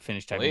once I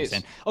finish typing this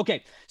in.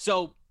 Okay,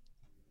 so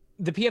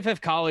the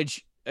PFF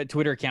College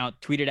Twitter account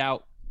tweeted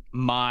out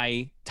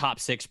my top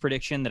 6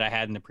 prediction that I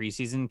had in the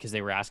preseason because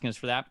they were asking us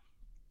for that.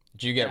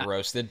 Did you get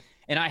roasted?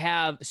 And I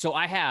have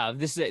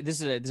this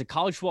is a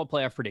college football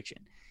playoff prediction,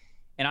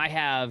 and I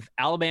have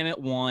Alabama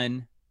at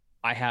 1,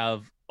 I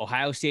have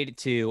Ohio State at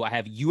 2, I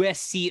have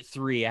USC at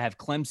 3, I have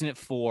Clemson at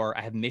 4,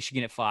 I have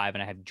Michigan at 5,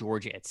 and I have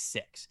Georgia at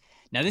 6.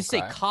 Now this is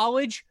a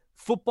college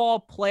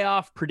football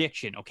playoff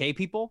prediction, okay,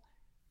 people?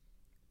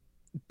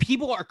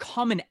 People are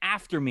coming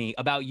after me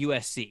about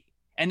USC,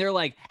 and they're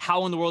like,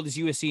 "How in the world is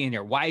USC in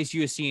here? Why is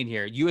USC in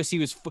here?" USC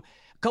was.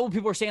 A couple of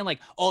people are saying like,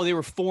 "Oh, they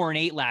were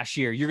 4-8 last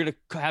year. You're gonna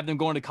have them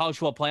going to college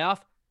football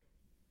playoff."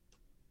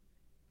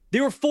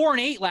 They were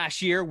 4-8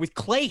 last year with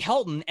Clay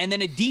Helton and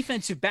then a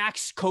defensive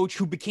backs coach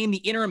who became the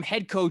interim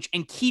head coach,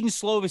 and Keaton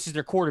Slovis is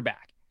their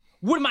quarterback.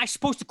 What am I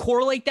supposed to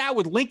correlate that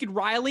with Lincoln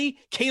Riley,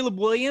 Caleb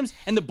Williams,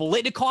 and the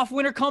Biletnikoff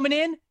winner coming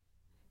in?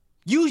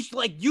 Use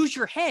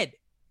your head.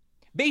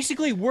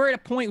 Basically, we're at a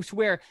point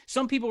where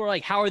some people are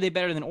like, how are they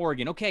better than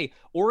Oregon? Okay,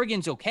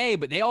 Oregon's okay,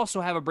 but they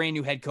also have a brand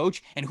new head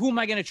coach. And who am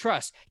I going to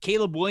trust?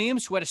 Caleb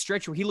Williams, who had a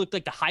stretch where he looked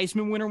like the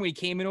Heisman winner when he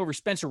came in over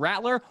Spencer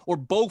Rattler, or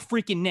Bo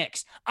freaking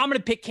Nix? I'm going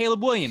to pick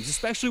Caleb Williams,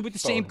 especially with the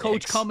same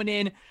coach coming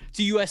in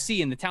to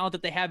USC and the talent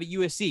that they have at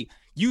USC.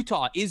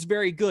 Utah is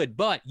very good,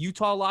 but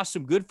Utah lost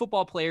some good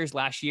football players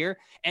last year.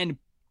 And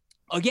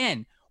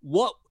again,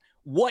 what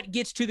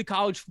gets to the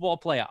college football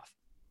playoff?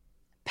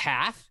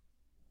 Path,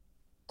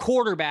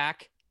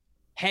 quarterback,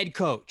 head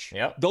coach.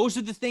 Yep. Those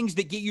are the things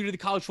that get you to the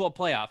college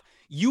football playoff.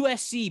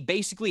 USC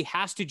basically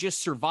has to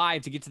just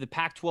survive to get to the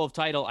Pac-12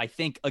 title, I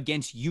think,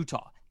 against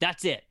Utah.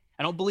 That's it.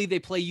 I don't believe they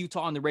play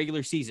Utah in the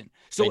regular season.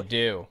 So they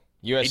do.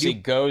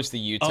 USC goes to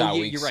Utah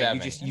week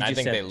 7, and I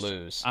think they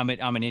lose. I'm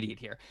an idiot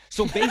here.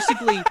 So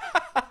basically,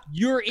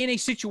 you're in a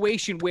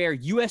situation where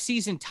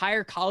USC's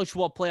entire college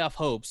football playoff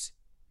hopes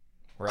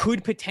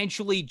could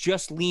potentially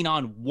just lean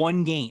on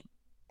one game.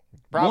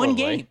 Probably. One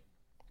game.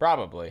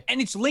 Probably.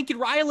 And it's Lincoln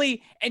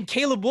Riley and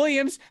Caleb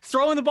Williams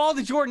throwing the ball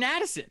to Jordan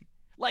Addison.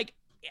 Like,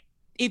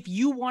 if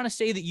you want to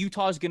say that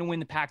Utah is going to win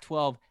the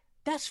Pac-12,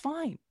 that's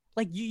fine.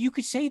 Like, you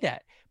could say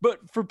that. But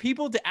for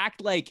people to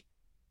act like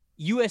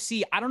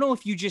USC, I don't know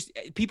if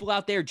people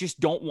out there just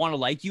don't want to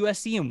like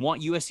USC and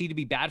want USC to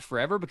be bad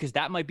forever, because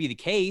that might be the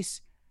case.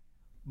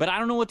 But I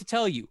don't know what to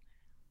tell you.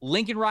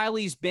 Lincoln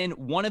Riley's been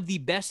one of the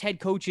best head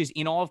coaches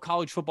in all of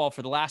college football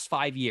for the last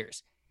 5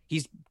 years.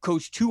 He's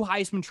coached 2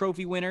 Heisman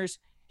Trophy winners.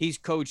 He's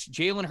coached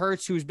Jalen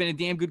Hurts, who's been a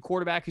damn good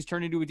quarterback, who's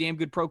turned into a damn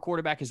good pro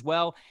quarterback as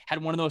well.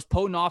 Had one of the most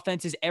potent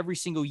offenses every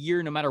single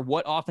year, no matter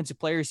what offensive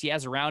players he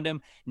has around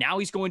him. Now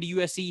he's going to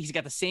USC. He's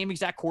got the same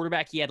exact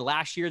quarterback he had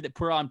last year that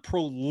put on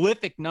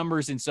prolific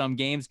numbers in some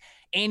games,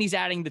 and he's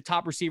adding the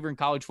top receiver in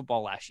college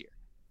football last year.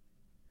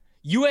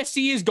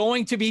 USC is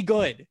going to be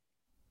good.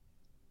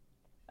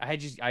 I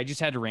just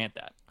had to rant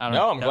that. I don't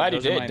know. I'm glad you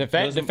did.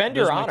 Defend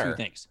your honor.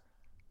 Things.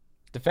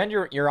 Defend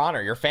your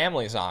honor, your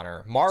family's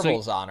honor,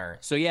 Marvel's honor.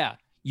 So yeah,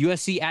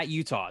 USC at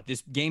Utah.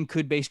 This game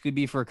could basically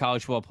be for a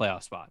college football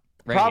playoff spot.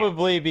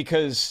 Probably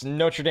because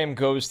Notre Dame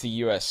goes to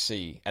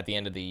USC at the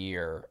end of the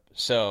year.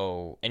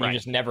 So, and you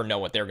just never know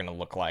what they're going to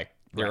look like.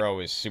 They're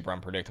always super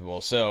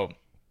unpredictable. So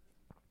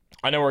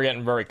I know we're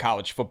getting very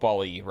college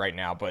football-y right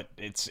now, but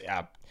it's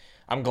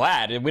I'm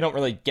glad. We don't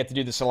really get to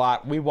do this a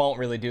lot. We won't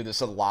really do this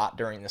a lot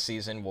during the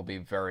season. We'll be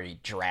very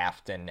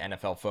draft and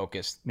NFL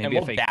focused. Maybe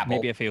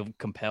I feel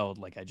compelled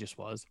like I just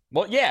was.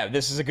 Well, yeah,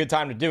 this is a good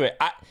time to do it.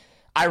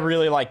 I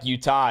really like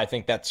Utah. I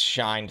think that's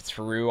shined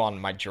through on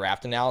my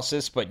draft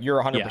analysis, but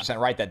you're 100%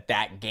 right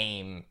that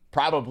game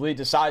probably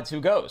decides who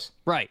goes.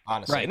 Right.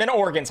 Honestly. Right. And then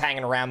Oregon's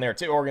hanging around there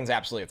too. Oregon's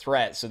absolutely a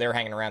threat, so they're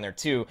hanging around there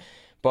too.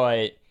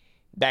 But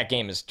that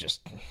game is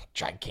just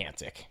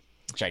gigantic.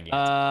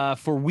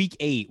 For week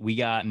 8, we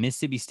got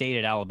Mississippi State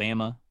at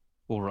Alabama.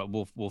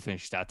 We'll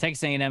finish it out.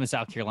 Texas A&M and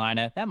South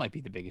Carolina. That might be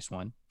the biggest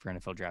one for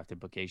NFL draft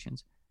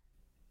implications.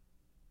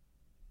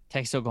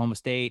 Texas Oklahoma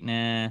State,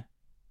 nah.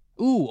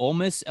 Ooh, Ole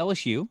Miss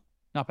LSU,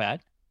 not bad.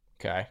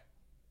 Okay.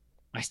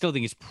 I still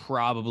think it's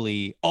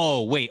probably.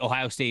 Oh wait,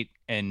 Ohio State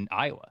and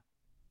Iowa.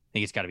 I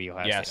think it's got to be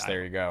Ohio State. Yes,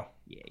 there you go.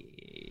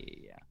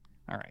 Yeah.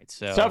 All right,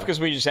 so it's tough because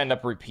we just end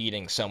up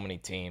repeating so many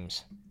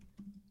teams.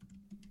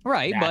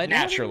 Right, but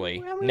naturally.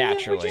 We're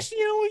just,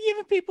 we're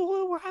giving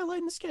people we're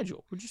highlighting the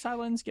schedule. We're just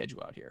highlighting the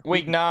schedule out here.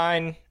 Week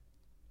 9,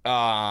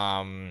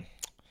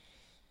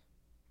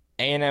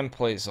 A&M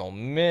plays Ole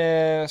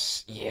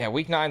Miss. Yeah,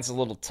 week 9's a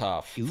little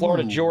tough.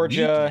 Florida,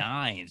 Georgia. Week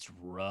 9's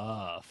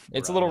rough.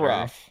 It's a little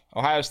rough.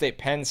 Ohio State,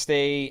 Penn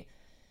State.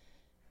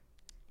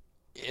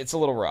 It's a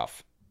little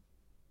rough.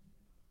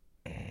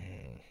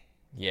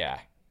 Yeah.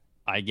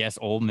 I guess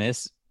Ole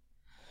Miss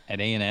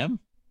at A&M.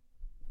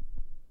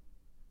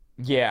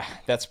 Yeah,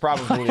 that's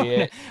probably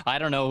it. I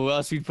don't know who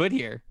else we'd put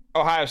here.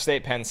 Ohio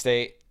State, Penn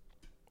State,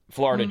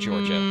 Florida,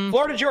 Georgia.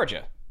 Florida,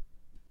 Georgia.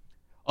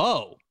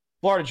 Oh.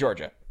 Florida,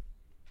 Georgia.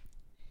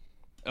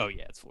 Oh,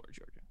 yeah, it's Florida,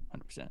 Georgia.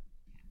 100%.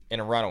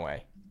 In a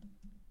runaway.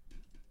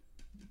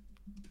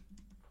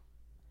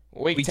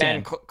 Week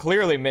 10,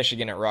 clearly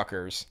Michigan at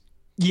Rutgers.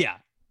 Yeah.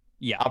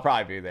 I'll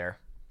probably be there.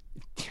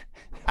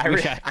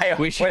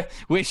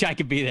 Wish I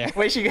could be there.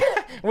 Wish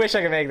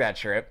I could make that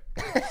trip.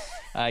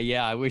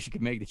 Yeah, I wish you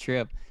could make the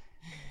trip.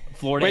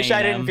 Florida. Wish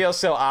I didn't feel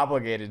so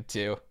obligated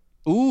to.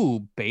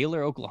 Ooh,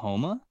 Baylor,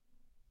 Oklahoma.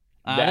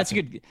 That's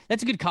a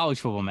good college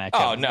football matchup.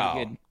 Oh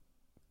no.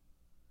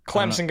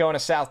 Clemson going to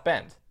South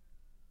Bend.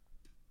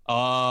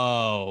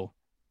 Oh,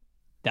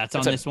 that's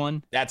on this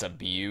one. That's a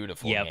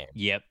beautiful game.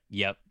 Yep.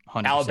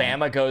 100%.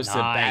 Alabama goes to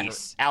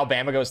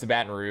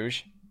Baton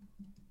Rouge.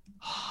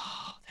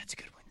 Oh, that's a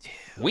good one too.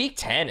 Week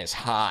 10 is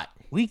hot.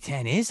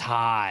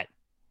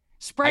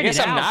 Spread I guess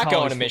it I'm out, not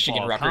going to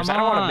Michigan, Rutgers. I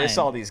don't want to miss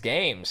all these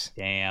games.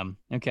 Damn.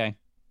 Okay.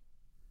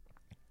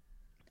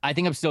 I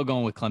think I'm still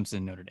going with Clemson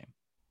and Notre Dame.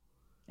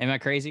 Am I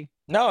crazy?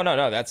 No.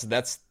 That's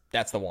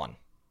the one.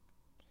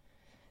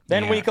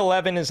 Then week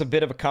 11 is a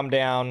bit of a come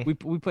down. We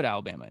put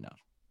Alabama enough.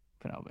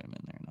 Put Alabama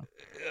in there enough.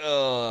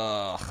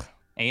 Ugh.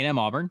 A&M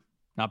Auburn,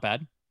 not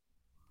bad.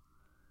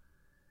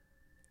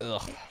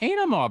 Ugh.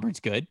 A&M Auburn's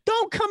good.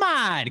 Come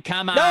on.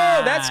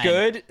 No, that's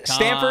good.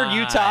 Stanford,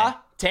 Utah.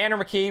 Tanner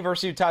McKee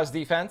versus Utah's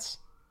defense.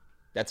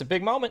 That's a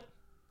big moment.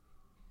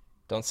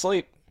 Don't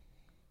sleep.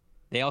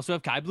 They also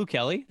have Kai Blue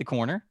Kelly, the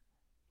corner.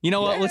 You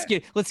know what?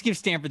 Let's give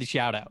Stanford the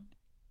shout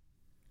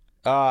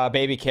out.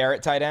 Baby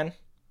Carrot tight end.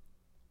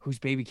 Who's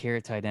Baby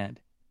Carrot tight end?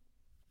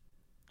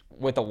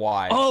 With a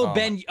Y. Oh,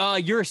 Ben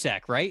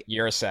Urasek, right?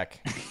 Urasek.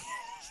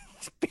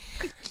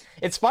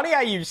 It's funny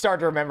how you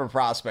start to remember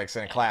prospects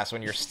in a class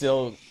when you're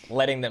still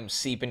letting them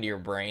seep into your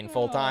brain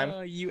full time.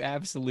 Oh, you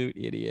absolute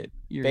idiot.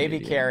 Baby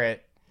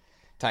Carrot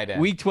tight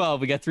end. Week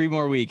 12. We got 3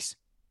 more weeks.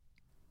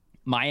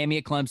 Miami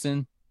at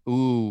Clemson.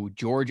 Ooh,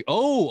 Georgia.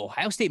 Oh,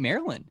 Ohio State,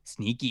 Maryland.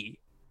 Sneaky.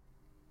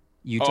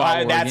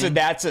 Utah, Oregon.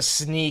 That's a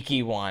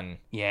sneaky one.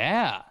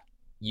 Yeah.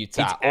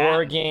 Utah,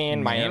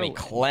 Oregon, Miami,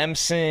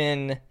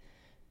 Clemson.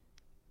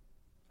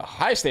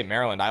 Ohio State,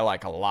 Maryland, I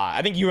like a lot.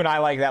 I think you and I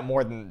like that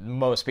more than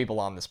most people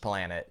on this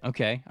planet.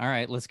 Okay. All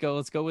right. Let's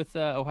go with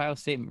Ohio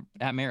State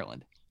at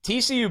Maryland.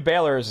 TCU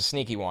Baylor is a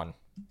sneaky one.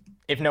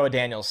 If Noah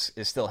Daniels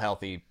is still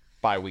healthy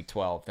by week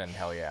 12, then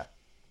hell yeah.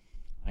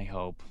 I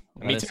hope.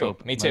 Me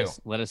too.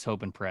 Let us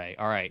hope and pray.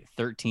 All right.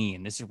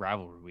 13. This is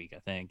rivalry week, I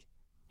think.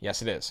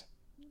 Yes, it is.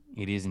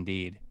 It is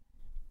indeed.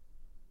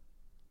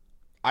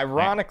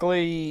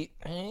 Ironically,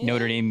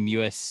 Notre Dame,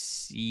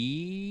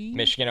 USC,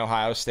 Michigan,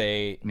 Ohio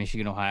State,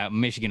 Michigan, Ohio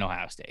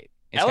State.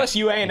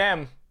 LSU,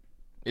 A&M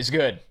is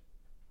good.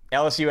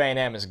 LSU,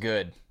 A&M is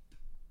good.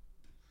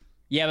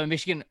 Yeah, but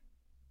Michigan.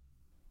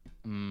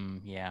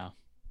 Yeah.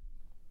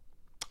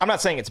 I'm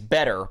not saying it's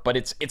better, but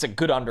it's a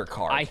good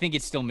undercard. I think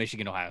it's still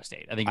Michigan, Ohio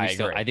State. I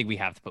think we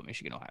have to put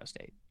Michigan, Ohio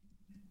State.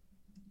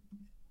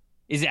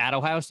 Is it at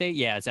Ohio State?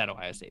 Yeah, it's at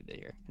Ohio State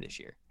this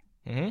year.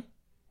 Mm-hmm.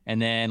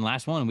 And then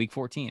last one, week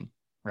 14,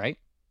 right?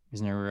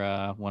 Isn't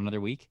there one other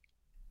week?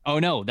 Oh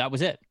no, that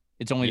was it.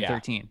 It's only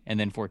 13, and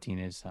then 14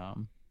 is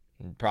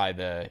probably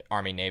the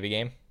Army-Navy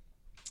game.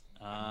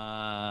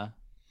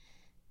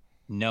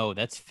 No,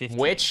 that's 15.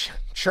 Which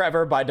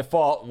Trevor, by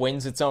default,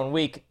 wins its own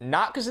week,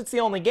 not because it's the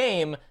only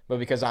game, but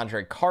because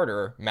Andre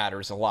Carter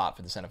matters a lot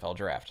for this NFL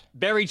draft.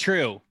 Very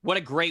true. What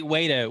a great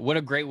way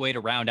to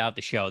round out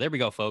the show. There we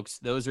go, folks.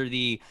 Those are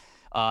the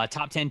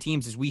top 10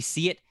 teams as we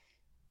see it,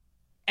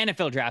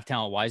 NFL draft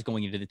talent-wise,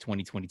 going into the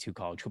 2022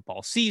 college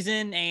football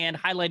season, and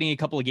highlighting a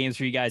couple of games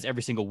for you guys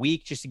every single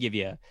week, just to give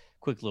you a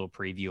quick little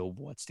preview of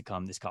what's to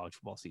come this college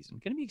football season.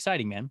 Going to be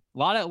exciting, man. A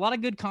lot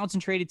of good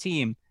concentrated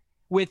team.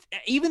 With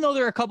even though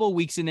there are a couple of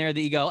weeks in there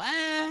that you go,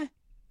 I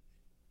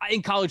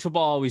think college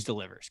football always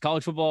delivers.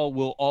 College football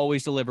will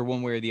always deliver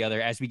one way or the other.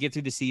 As we get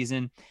through the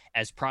season,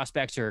 as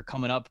prospects are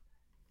coming up,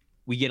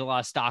 we get a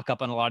lot of stock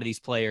up on a lot of these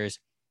players.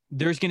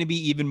 There's going to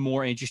be even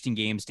more interesting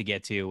games to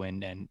get to,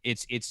 and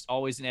it's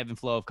always an ebb and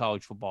flow of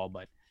college football,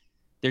 but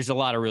there's a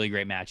lot of really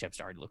great matchups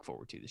to look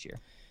forward to this year.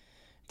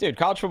 Dude,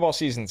 college football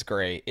season's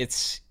great.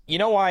 You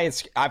know why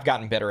I've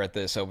gotten better at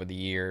this over the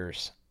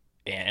years.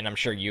 And I'm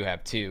sure you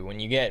have too,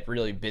 when you get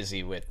really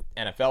busy with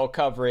NFL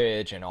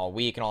coverage and all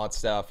week and all that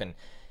stuff. And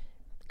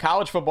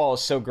college football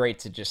is so great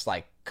to just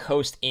like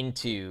coast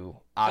into,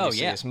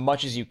 obviously, as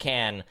much as you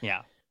can.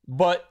 Yeah.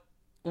 But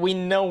we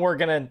know we're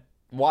going to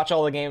watch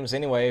all the games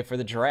anyway for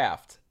the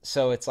draft.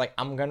 So it's like,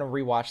 I'm going to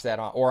rewatch that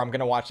or I'm going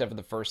to watch that for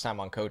the first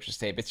time on Coach's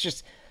Tape.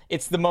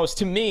 It's the most,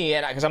 to me,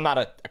 and because I'm not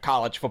a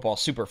college football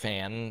super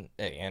fan,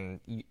 and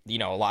you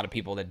know, a lot of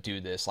people that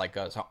do this like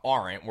us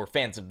aren't. We're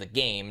fans of the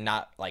game,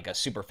 not like a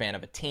super fan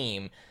of a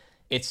team.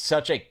 It's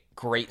such a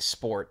great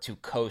sport to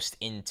coast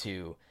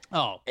into.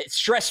 Oh,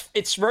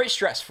 it's very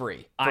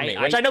stress-free for me,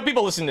 which I know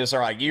people listening to this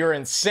are like, you're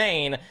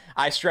insane.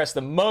 I stress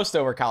the most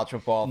over college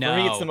football. For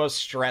me, it's the most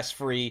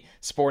stress-free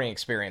sporting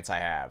experience I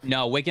have.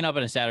 No, waking up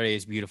on a Saturday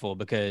is beautiful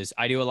because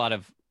I do a lot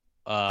of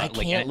I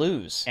can't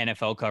lose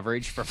NFL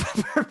coverage for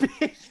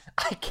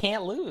I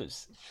can't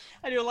lose.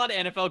 I do a lot of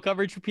NFL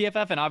coverage for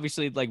PFF, and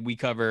obviously, like, we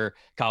cover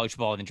college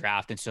football and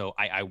draft, and so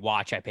I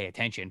watch, I pay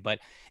attention. But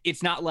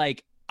it's not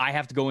like I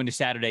have to go into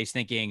Saturdays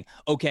thinking,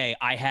 okay,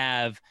 I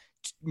have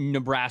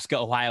Nebraska,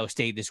 Ohio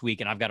State this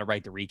week, and I've got to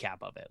write the recap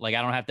of it. Like,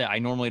 I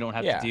normally don't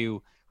have to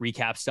do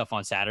recap stuff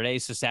on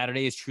Saturdays. So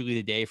Saturday is truly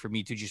the day for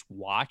me to just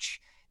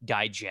watch,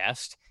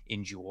 digest,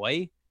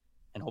 enjoy,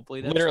 and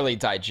hopefully that's literally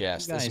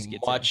digest as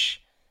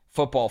much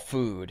football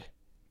food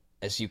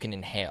as you can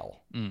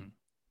inhale.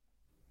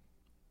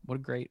 What a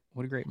great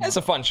moment. It's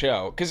a fun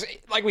show because,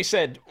 like we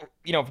said,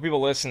 you know, for people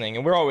listening,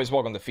 and we're always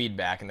welcome to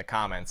feedback in the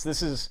comments.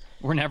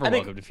 We're never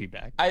welcome to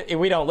feedback.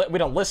 We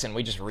don't listen.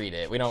 We just read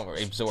it. We don't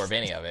absorb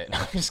any of it.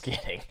 I'm just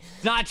kidding.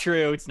 It's not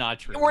true. It's not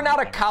true. We're not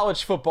a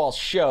college football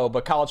show,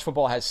 but college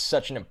football has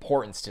such an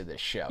importance to this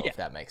show, if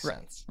that makes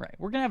sense. Right.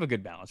 We're going to have a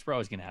good balance. We're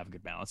always going to have a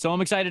good balance. So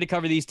I'm excited to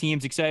cover these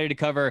teams, excited to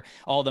cover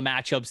all the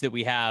matchups that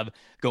we have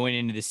going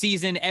into the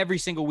season every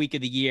single week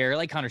of the year.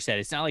 Like Hunter said,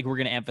 it's not like we're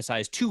going to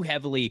emphasize too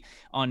heavily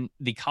on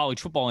the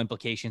college football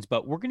implications,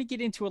 but we're going to get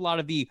into a lot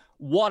of the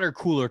water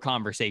cooler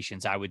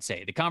conversations, I would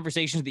say. The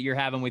conversations that you're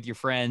having with your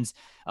friends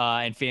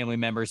and family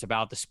members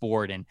about the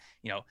sport, and,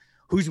 you know,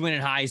 who's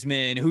winning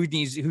Heisman, who's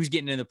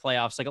getting into the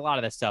playoffs, like a lot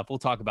of that stuff. We'll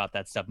talk about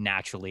that stuff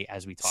naturally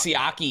as we talk.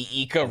 Siaki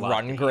Ika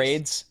run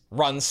grades,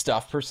 run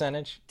stuff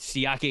percentage.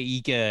 Siaki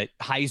Ika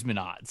Heisman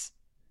odds.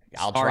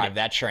 I'll drive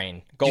that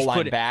train. Goal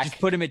line back. Just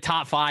put him at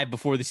top 5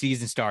 before the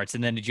season starts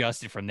and then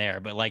adjust it from there,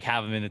 but like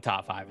have him in the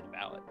top 5 of the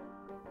ballot.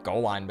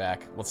 Goal line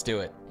back. Let's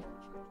do it.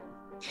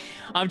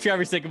 I'm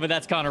Trevor Sickman,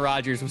 that's Connor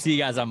Rogers. We'll see you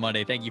guys on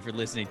Monday. Thank you for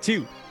listening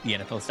to the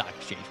NFL Stock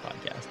Exchange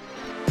Podcast.